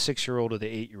 4-year-old or the 6-year-old or the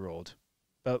 8-year-old.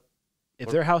 But if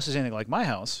their house is anything like my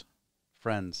house,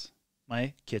 friends,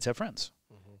 my kids have friends.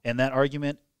 Mm-hmm. And that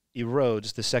argument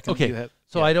erodes the second you have.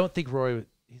 So yeah. I don't think Rory,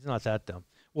 he's not that dumb.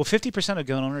 Well, 50% of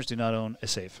gun owners do not own a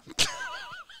safe.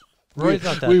 Rory's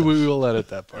not that dumb. We will edit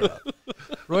that part out.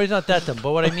 Rory's not that dumb.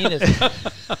 But what I mean is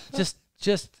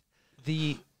just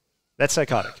the... That's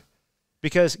psychotic.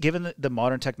 Because given the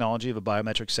modern technology of a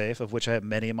biometric safe, of which I have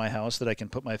many in my house that I can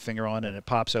put my finger on and it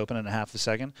pops open in a half a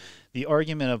second, the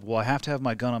argument of, well, I have to have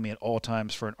my gun on me at all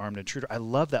times for an armed intruder, I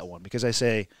love that one because I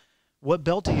say, what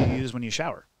belt do you use when you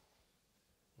shower?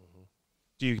 Mm-hmm.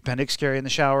 Do you appendix carry in the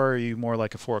shower, or are you more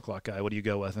like a 4 o'clock guy? What do you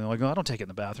go with? And they're like, I don't take it in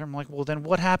the bathroom. I'm like, well, then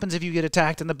what happens if you get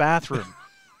attacked in the bathroom?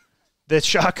 The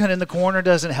shotgun in the corner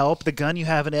doesn't help. The gun you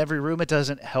have in every room, it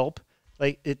doesn't help.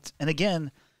 And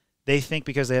again, they think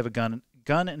because they have a gun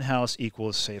in house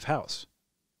equals safe house.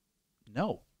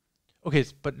 No. Okay,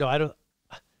 but no,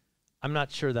 I'm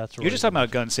not sure that's right. You're just talking about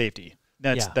gun safety.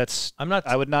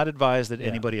 I would not advise that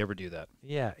anybody ever do that.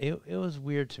 Yeah, it was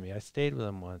weird to me. I stayed with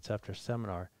him once after a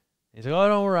seminar. He's like, oh,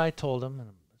 don't worry, I told him.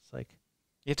 And it's like,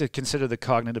 you have to consider the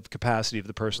cognitive capacity of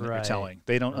the person that you're telling.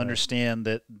 They don't understand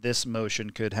that this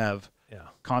motion could have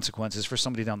consequences for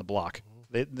somebody down the block.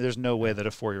 There's no way that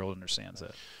a 4-year-old understands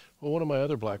that. Well, one of my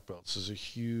other black belts is a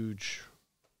huge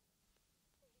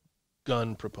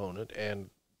gun proponent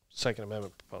and Second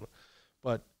Amendment proponent.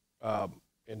 But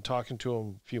in talking to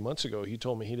him a few months ago, he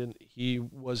told me he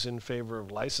was in favor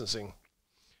of licensing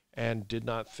and did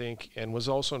not think, and was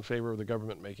also in favor of the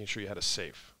government making sure you had a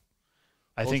safe.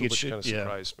 I think it should. Kind of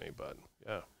surprised me, but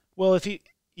yeah. Well, if you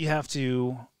have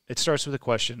to, it starts with a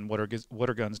question: what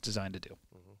are guns designed to do?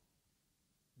 Mm-hmm.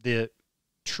 The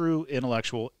true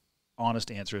intellectual,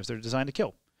 honest answer is they're designed to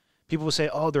kill. People will say,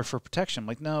 "Oh, they're for protection." I'm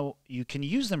like, no, you can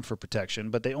use them for protection,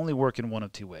 but they only work in one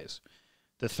of two ways: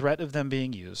 the threat of them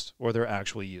being used or their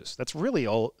actual use. That's really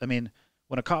all. I mean,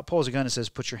 when a cop pulls a gun and says,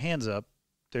 "Put your hands up,"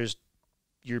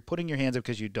 you're putting your hands up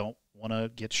because you don't want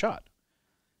to get shot,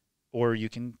 or you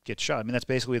can get shot. I mean, that's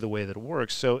basically the way that it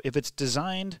works. So if it's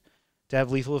designed to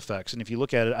have lethal effects, and if you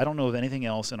look at it, I don't know of anything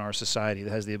else in our society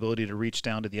that has the ability to reach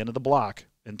down to the end of the block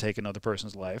and take another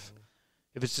person's life. Mm-hmm.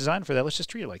 If it's designed for that, let's just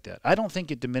treat it like that. I don't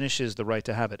think it diminishes the right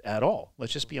to have it at all.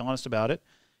 Let's just be honest about it.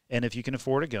 And if you can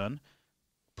afford a gun,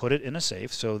 put it in a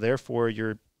safe. So therefore,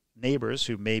 your neighbors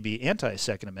who may be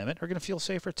anti-Second Amendment are going to feel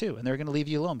safer too, and they're going to leave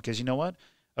you alone. Because you know what?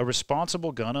 A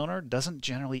responsible gun owner doesn't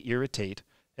generally irritate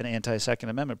an anti-Second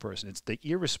Amendment person. It's the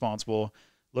irresponsible,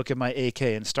 look at my AK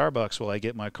in Starbucks while I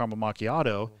get my caramel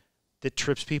macchiato, that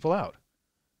trips people out.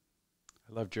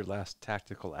 I loved your last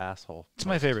tactical asshole. It's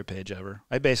my favorite page ever.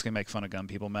 I basically make fun of gun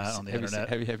people, Matt, on the internet.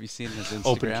 Have you seen his Instagram?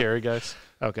 Open carry guys?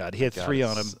 Oh, God. He had 3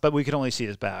 on him, but we could only see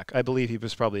his back. I believe he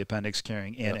was probably appendix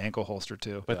carrying and ankle holster,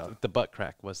 too. But the butt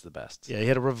crack was the best. Yeah, he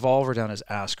had a revolver down his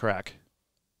ass crack.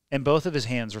 And both of his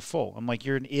hands are full. I'm like,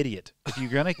 you're an idiot. If you're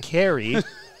going to carry...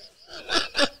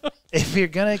 If you're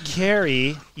going to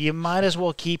carry, you might as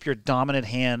well keep your dominant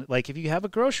hand. Like, if you have a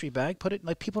grocery bag, put it...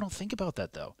 Like, people don't think about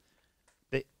that, though.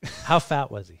 How fat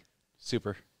was he?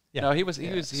 Super. Yeah. No, he was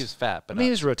fat, but I mean, he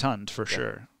was rotund for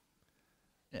sure.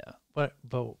 Yeah. But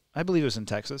I believe it was in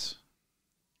Texas.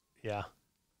 Yeah.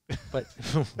 But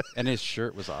and his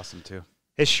shirt was awesome too.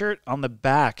 His shirt on the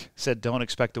back said, "Don't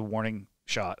expect a warning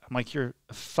shot." I'm like, you're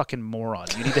a fucking moron.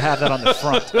 You need to have that on the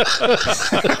front.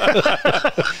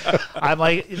 I'm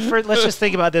like, let's just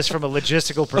think about this from a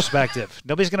logistical perspective.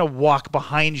 Nobody's going to walk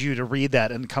behind you to read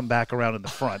that and come back around in the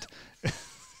front.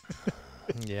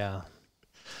 Yeah.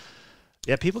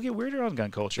 Yeah, people get weirder on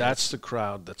gun culture. That's the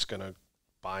crowd that's going to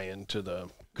buy into the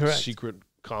secret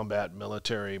combat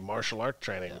military martial art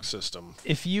training system.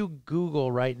 If you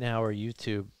Google right now or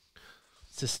YouTube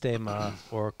Sistema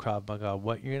or Krav Maga,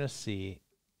 what you're going to see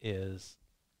is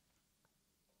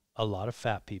a lot of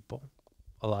fat people,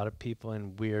 a lot of people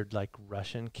in weird like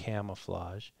Russian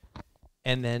camouflage,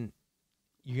 and then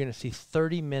you're going to see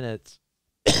 30 minutes.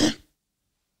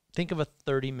 Think of a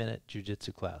 30-minute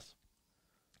jiu-jitsu class.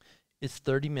 It's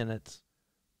 30 minutes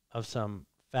of some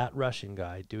fat Russian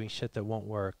guy doing shit that won't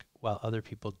work while other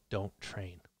people don't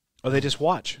train. Oh, they just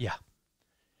watch? Yeah.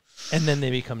 And then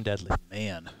they become deadly.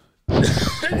 Man.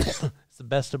 It's the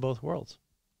best of both worlds.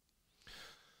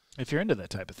 If you're into that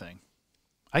type of thing.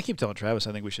 I keep telling Travis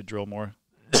I think we should drill more.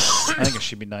 I think it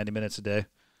should be 90 minutes a day.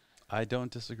 I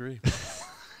don't disagree.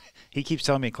 He keeps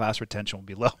telling me class retention will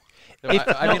be low.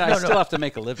 I still have to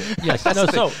make a living. Yes. At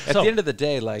the end of the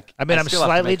day, like, I mean, I'm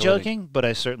slightly joking, but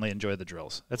I certainly enjoy the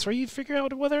drills. That's where you figure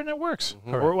out whether or not it works,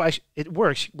 or it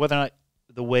works, whether or not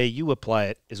the way you apply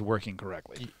it is working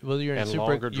correctly. Well,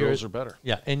 longer drills are better.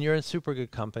 Yeah, and you're in super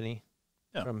good company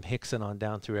from Hickson on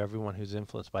down through everyone who's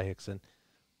influenced by Hickson,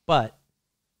 but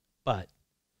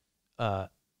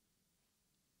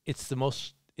it's the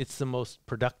most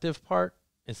productive part.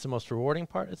 It's the most rewarding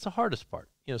part. It's the hardest part.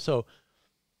 So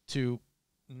to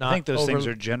not I think those things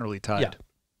are generally tied. Yeah.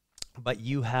 But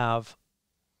you have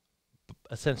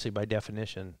essentially by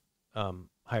definition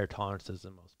higher tolerances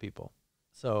than most people.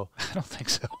 So I don't think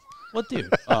so. Well,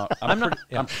 dude,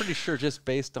 I'm pretty sure just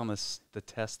based on the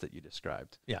test that you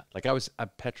described. Yeah. Like I'm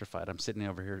petrified. I'm sitting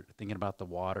over here thinking about the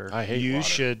water. I hate you water.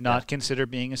 should not consider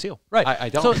being a SEAL. Right. I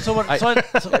don't.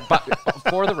 But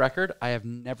for the record, I have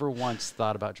never once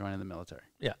thought about joining the military.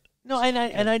 Yeah. No, and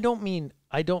I don't mean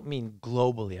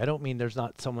globally. I don't mean there's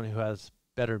not someone who has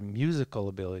better musical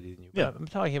ability than you. Yeah. I'm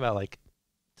talking about like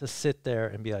to sit there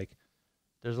and be like,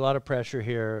 there's a lot of pressure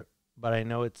here, but I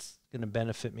know it's going to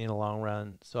benefit me in the long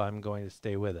run, so I'm going to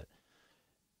stay with it.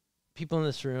 People in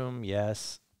this room,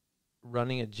 yes.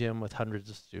 Running a gym with hundreds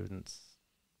of students,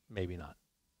 maybe not.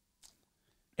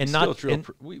 And Still not true.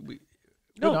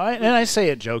 And I say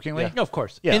it jokingly. No, of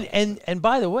course. Yeah. And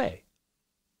by the way,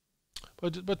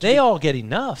 but they all get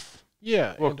enough.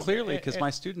 Yeah. Well, clearly, because my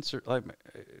students are like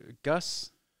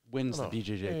Gus wins the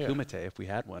BJJ Kumite if we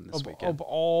had one this weekend. Of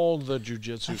all the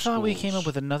jiu-jitsu I thought we came up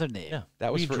with another name. Yeah.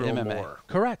 That was for MMA. More.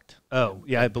 Correct. Oh,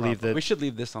 yeah, I believe that. We should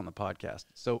leave this on the podcast.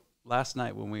 So last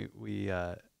night when we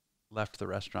left the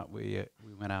restaurant, we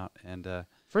went out and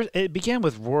First, it began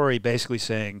with Rory basically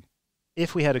saying,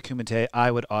 if we had a Kumite, I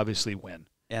would obviously win.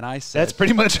 And I said, that's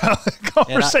pretty much how the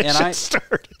conversation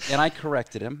started. And I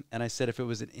corrected him, and I said if it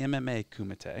was an MMA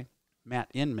kumite,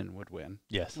 Matt Inman would win.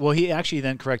 Yes. Well, he actually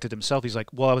then corrected himself. He's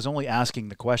like, well, I was only asking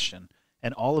the question.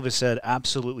 And all of us said,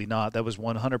 absolutely not. That was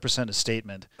 100% a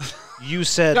statement. You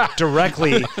said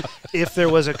directly, if there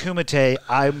was a kumite,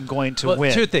 I'm going to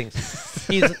win. Two things.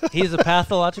 He's a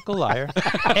pathological liar,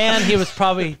 and he was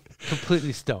probably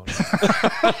completely stoned.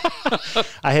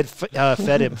 I had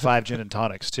fed him 5 gin and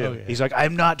tonics, too. Oh, yeah. He's like,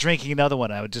 I'm not drinking another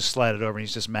one. I would just slide it over, and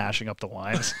he's just mashing up the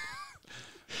lines.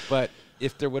 But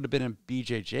if there would have been a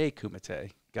BJJ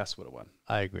kumite, Gus would have won.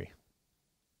 I agree.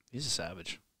 He's a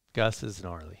savage. Gus is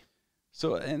gnarly.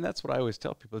 So, and that's what I always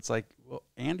tell people. It's like, well,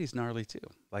 Andy's gnarly too.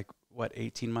 Like, what,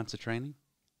 18 months of training?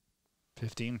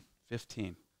 15.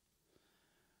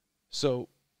 So,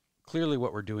 clearly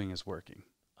what we're doing is working.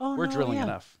 Oh, we're drilling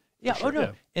enough. Yeah, sure. oh, no.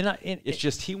 Yeah. And it's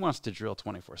just he wants to drill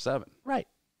 24/7. Right.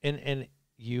 And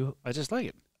you... I just like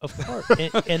it. Of course.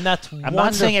 and that's I'm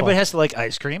not saying everybody has to like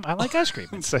ice cream. I like ice cream.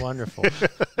 It's wonderful.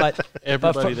 But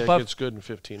everybody that gets good in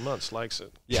 15 months likes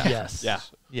it. Yeah. Yes.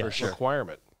 Yeah. For sure.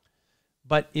 Requirement.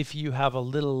 But if you have a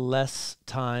little less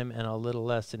time and a little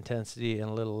less intensity and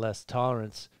a little less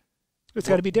tolerance, it's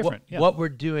got to be different. What we're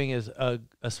doing is a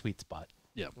sweet spot.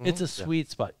 Yeah. Mm-hmm. It's a sweet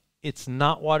spot. It's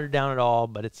not watered down at all,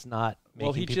 but it's not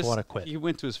making people want to quit. He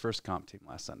went to his first comp team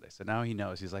last Sunday, so now he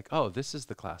knows. He's like, oh, this is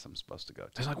the class I'm supposed to go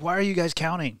to. He's like, why are you guys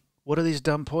counting? What are these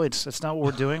dumb points? That's not what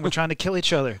we're doing. We're trying to kill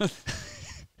each other. You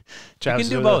can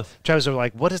do both. Travis was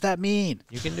like, what does that mean?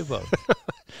 You can do both.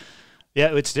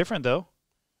 Yeah, it's different, though.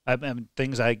 I don't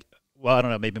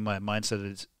know, maybe my mindset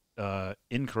is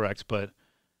incorrect, but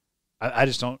I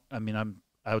just don't,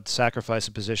 I would sacrifice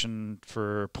a position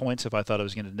for points if I thought it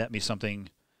was going to net me something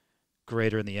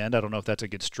greater in the end. I don't know if that's a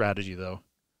good strategy, though.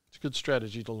 It's a good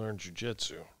strategy to learn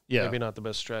jiu-jitsu. Yeah. Maybe not the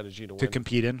best strategy to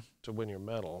compete in. To win your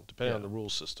medal, depending on the rule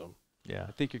system. Yeah.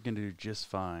 I think you're going to do just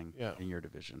fine in your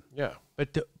division. Yeah.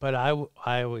 But I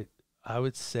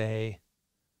would say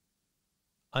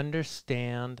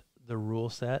understand the rule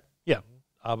set. Yeah.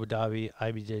 Abu Dhabi,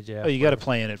 IBJJF. Oh, you got to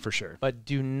play in it for sure. But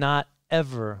do not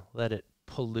ever let it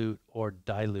pollute or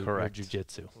dilute your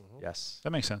jiu-jitsu. Mm-hmm. Yes.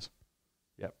 That makes sense.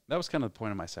 Yep. That was kind of the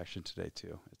point of my section today,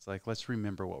 too. It's like, let's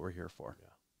remember what we're here for.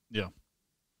 Yeah.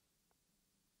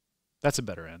 That's a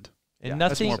better end. And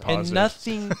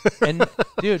and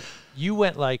dude, you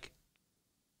went like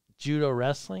judo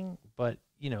wrestling, but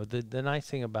the nice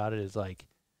thing about it is like,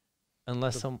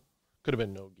 unless could have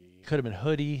been no-gi, could have been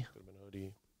hoodie.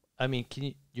 I mean,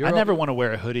 I never want to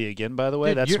wear a hoodie again, by the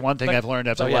way. Dude, that's one thing I've learned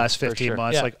after the last 15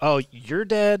 months. Yeah. Like, oh, you're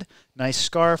dead. Nice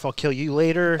scarf. I'll kill you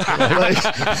later. Right?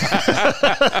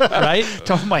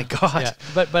 Oh, my God. Yeah.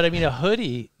 But I mean, a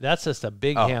hoodie, that's just a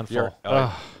big handful.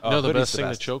 The best thing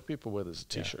to choke people with is a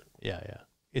T-shirt. Yeah.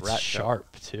 It's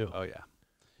sharp, too. Oh, yeah.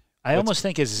 I almost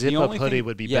think a zip-up hoodie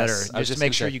would be better. Just to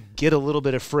make sure you get a little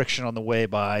bit of friction on the way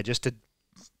by, just to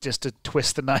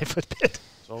twist the knife a bit.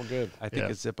 All good. I think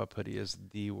a zip-up hoodie is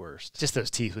the worst. Just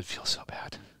those teeth would feel so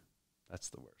bad. That's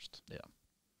the worst. Yeah.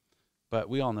 But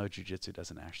we all know jiu-jitsu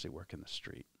doesn't actually work in the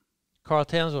street. Carl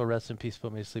Townsville, rest in peace,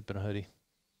 put me to sleep in a hoodie.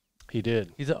 He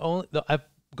did. He's I've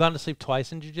gone to sleep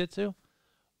twice in jiu-jitsu.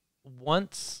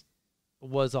 Once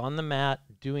was on the mat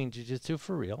doing jiu-jitsu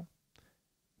for real.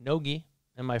 No-gi.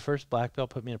 And my first black belt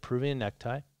put me in a Peruvian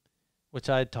necktie, which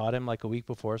I had taught him like a week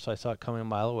before, so I saw it coming a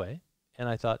mile away. And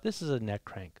I thought, this is a neck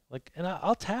crank. And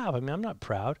I'll tab. I mean, I'm not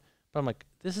proud, but I'm like,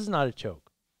 this is not a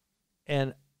choke.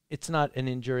 And it's not an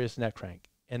injurious neck crank.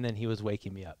 And then he was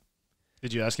waking me up.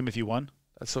 Did you ask him if you won?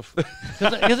 That's so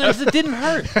because it didn't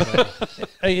hurt.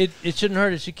 It shouldn't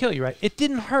hurt. It should kill you, right? It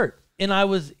didn't hurt. And I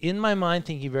was in my mind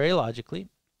thinking very logically,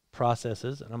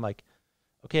 processes. And I'm like,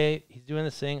 okay, he's doing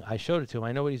this thing. I showed it to him.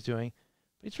 I know what he's doing.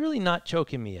 But it's really not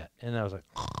choking me yet. And I was like,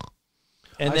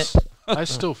 and then I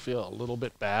still feel a little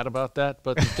bit bad about that,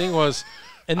 but the thing was...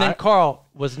 And then Carl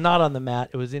was not on the mat.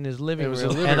 It was in his living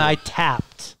room, and I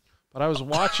tapped. But I was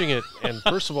watching it, and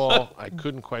first of all, I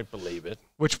couldn't quite believe it.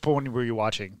 Which one were you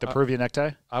watching? The Peruvian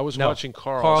necktie? I was watching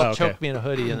Carl. Carl choked me in a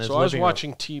hoodie in his living room. So I was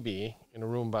watching TB in a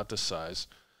room about this size,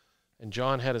 and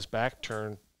John had his back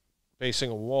turned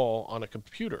facing a wall on a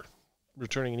computer,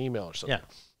 returning an email or something.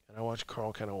 Yeah. And I watched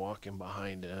Carl kind of walk in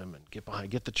behind him and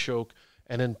get the choke,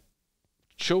 and then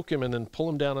choke him and then pull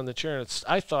him down on the chair. And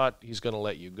I thought he's going to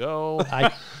let you go.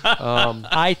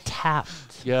 I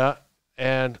tapped. Yeah,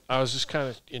 and I was just kind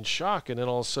of in shock, and then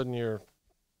all of a sudden you're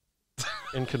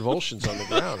in convulsions on the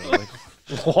ground. I'm like,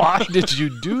 why did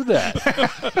you do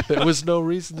that? There was no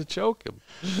reason to choke him.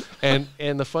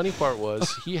 And the funny part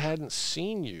was he hadn't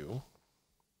seen you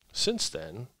since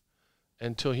then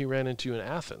until he ran into you in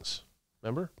Athens.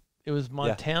 Remember? It was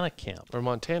Montana camp. Or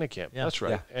Montana camp. Yeah. That's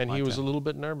right. Yeah, And Montana. he was a little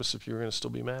bit nervous if you were going to still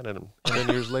be mad at him 10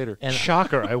 years later. And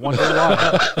Shocker. I wonder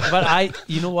why. but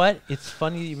you know what? It's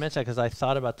funny that you mentioned that because I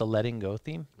thought about the letting go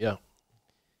theme. Yeah.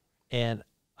 And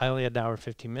I only had an hour and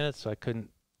 15 minutes, so I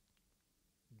couldn't.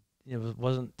 It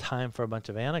wasn't time for a bunch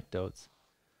of anecdotes.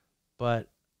 But,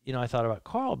 I thought about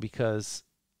Carl because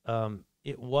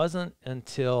it wasn't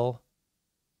until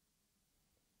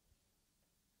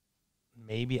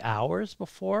maybe hours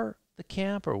before the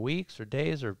camp or weeks or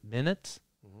days or minutes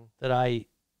that I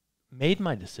made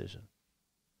my decision.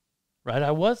 Right?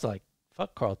 I was like,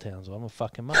 fuck Carl Townsend. I'm going to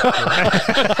fuck him up.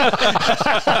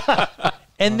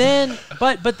 And then,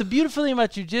 but the beautiful thing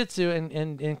about jiu-jitsu,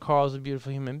 and Carl's a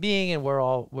beautiful human being, and we're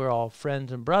all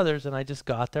friends and brothers, and I just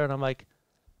got there, and I'm like,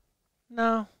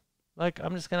 no, like,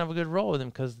 I'm just going to have a good roll with him,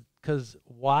 because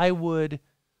why would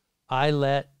I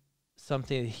let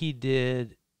something that he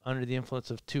did under the influence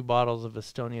of 2 bottles of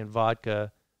Estonian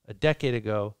vodka a decade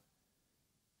ago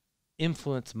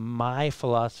influence my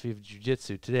philosophy of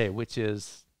jiu-jitsu today, which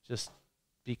is just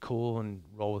be cool and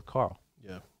roll with Carl.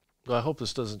 Yeah. Well, I hope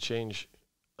this doesn't change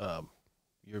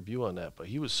your view on that, but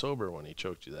he was sober when he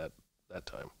choked you that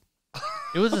time.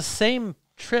 It was the same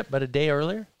trip, but a day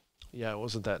earlier. Yeah, it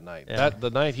wasn't that night. Yeah.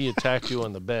 The night he attacked you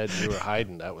on the bed, you were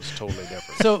hiding. That was totally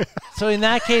different. So in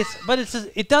that case, but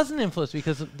it doesn't influence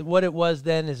because what it was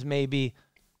then is maybe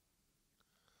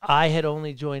I had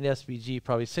only joined SBG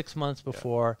probably 6 months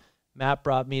before. Yeah. Matt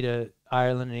brought me to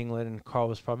Ireland and England, and Carl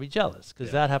was probably jealous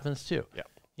because that happens too. Yeah,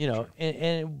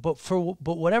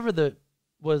 but whatever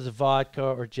was vodka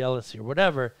or jealousy or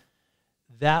whatever,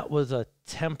 that was a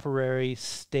temporary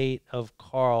state of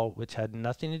Carl, which had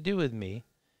nothing to do with me.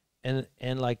 And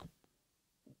like,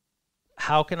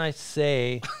 how can I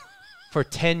say for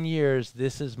 10 years,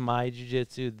 this is my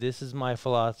jiu-jitsu, this is my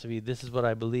philosophy, this is what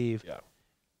I believe,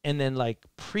 and then like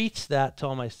preach that to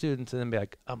all my students and then be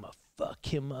like, I'm going to fuck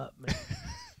him up, man.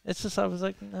 It's just, I was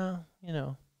like,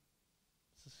 no,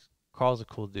 Carl's a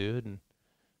cool dude, and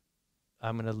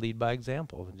I'm going to lead by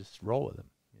example and just roll with him.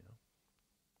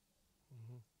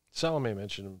 Salome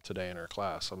mentioned him today in her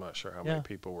class. I'm not sure how many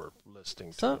people were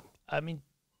listening to him. I mean,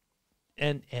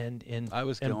 and I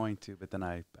was going to, but then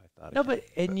I thought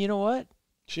you know what?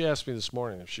 She asked me this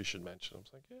morning if she should mention him.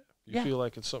 I was like, if you feel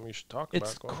like it's something you should talk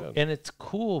about, go ahead. And it's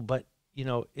cool, but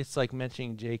it's like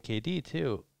mentioning JKD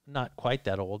too. Not quite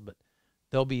that old, but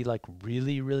they'll be like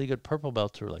really, really good purple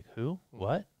belts who are like, who?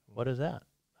 What? What is that?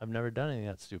 I've never done anything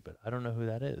that stupid. I don't know who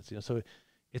that is. So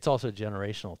it's also a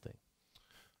generational thing.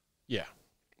 Yeah.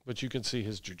 But you can see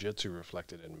his jiu-jitsu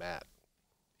reflected in Matt.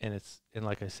 And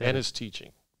like I said, and his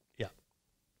teaching. Yeah.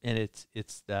 And it's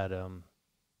that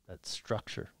that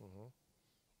structure.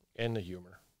 And the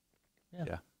humor.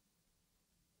 Yeah.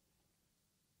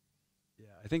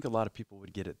 I think a lot of people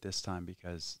would get it this time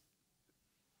because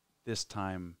this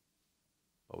time,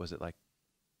 what was it, like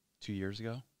 2 years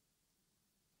ago?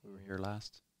 We were here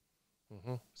last.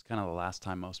 It's kind of the last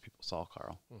time most people saw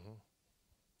Carl.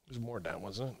 It was more down,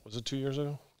 wasn't it? Was it 2 years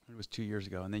ago? It was 2 years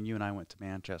ago. And then you and I went to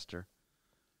Manchester,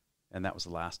 and that was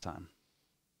the last time.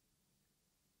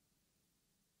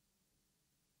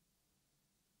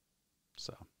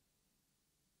 So.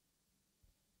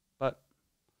 But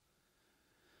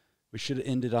we should have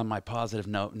ended on my positive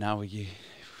note. Now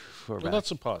well,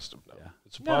 that's a positive note. Yeah.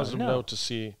 It's a positive note to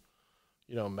see,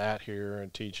 Matt here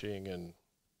and teaching and.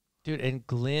 Dude, and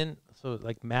Glenn, so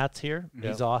like Matt's here.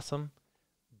 He's awesome.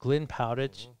 Glenn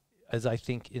Powditch, as I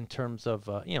think in terms of,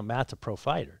 Matt's a pro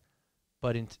fighter,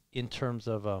 but in terms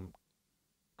of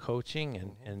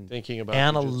coaching and thinking about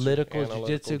analytical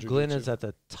jiu-jitsu, Glenn is at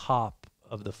the top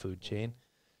of the food chain.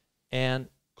 And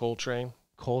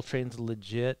Coltrane's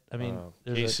legit. I mean,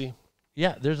 Casey.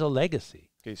 There's a legacy.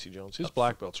 Casey Jones. His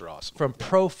black belts are awesome. From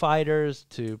pro fighters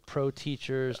to pro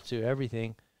teachers to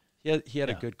everything. He had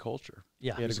a good culture.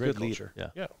 Yeah, he had a great leader.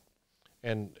 Yeah.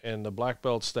 And the black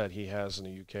belts that he has in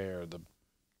the UK are the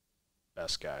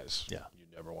best guys you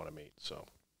never want to meet. So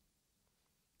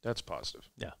that's positive.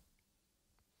 Yeah.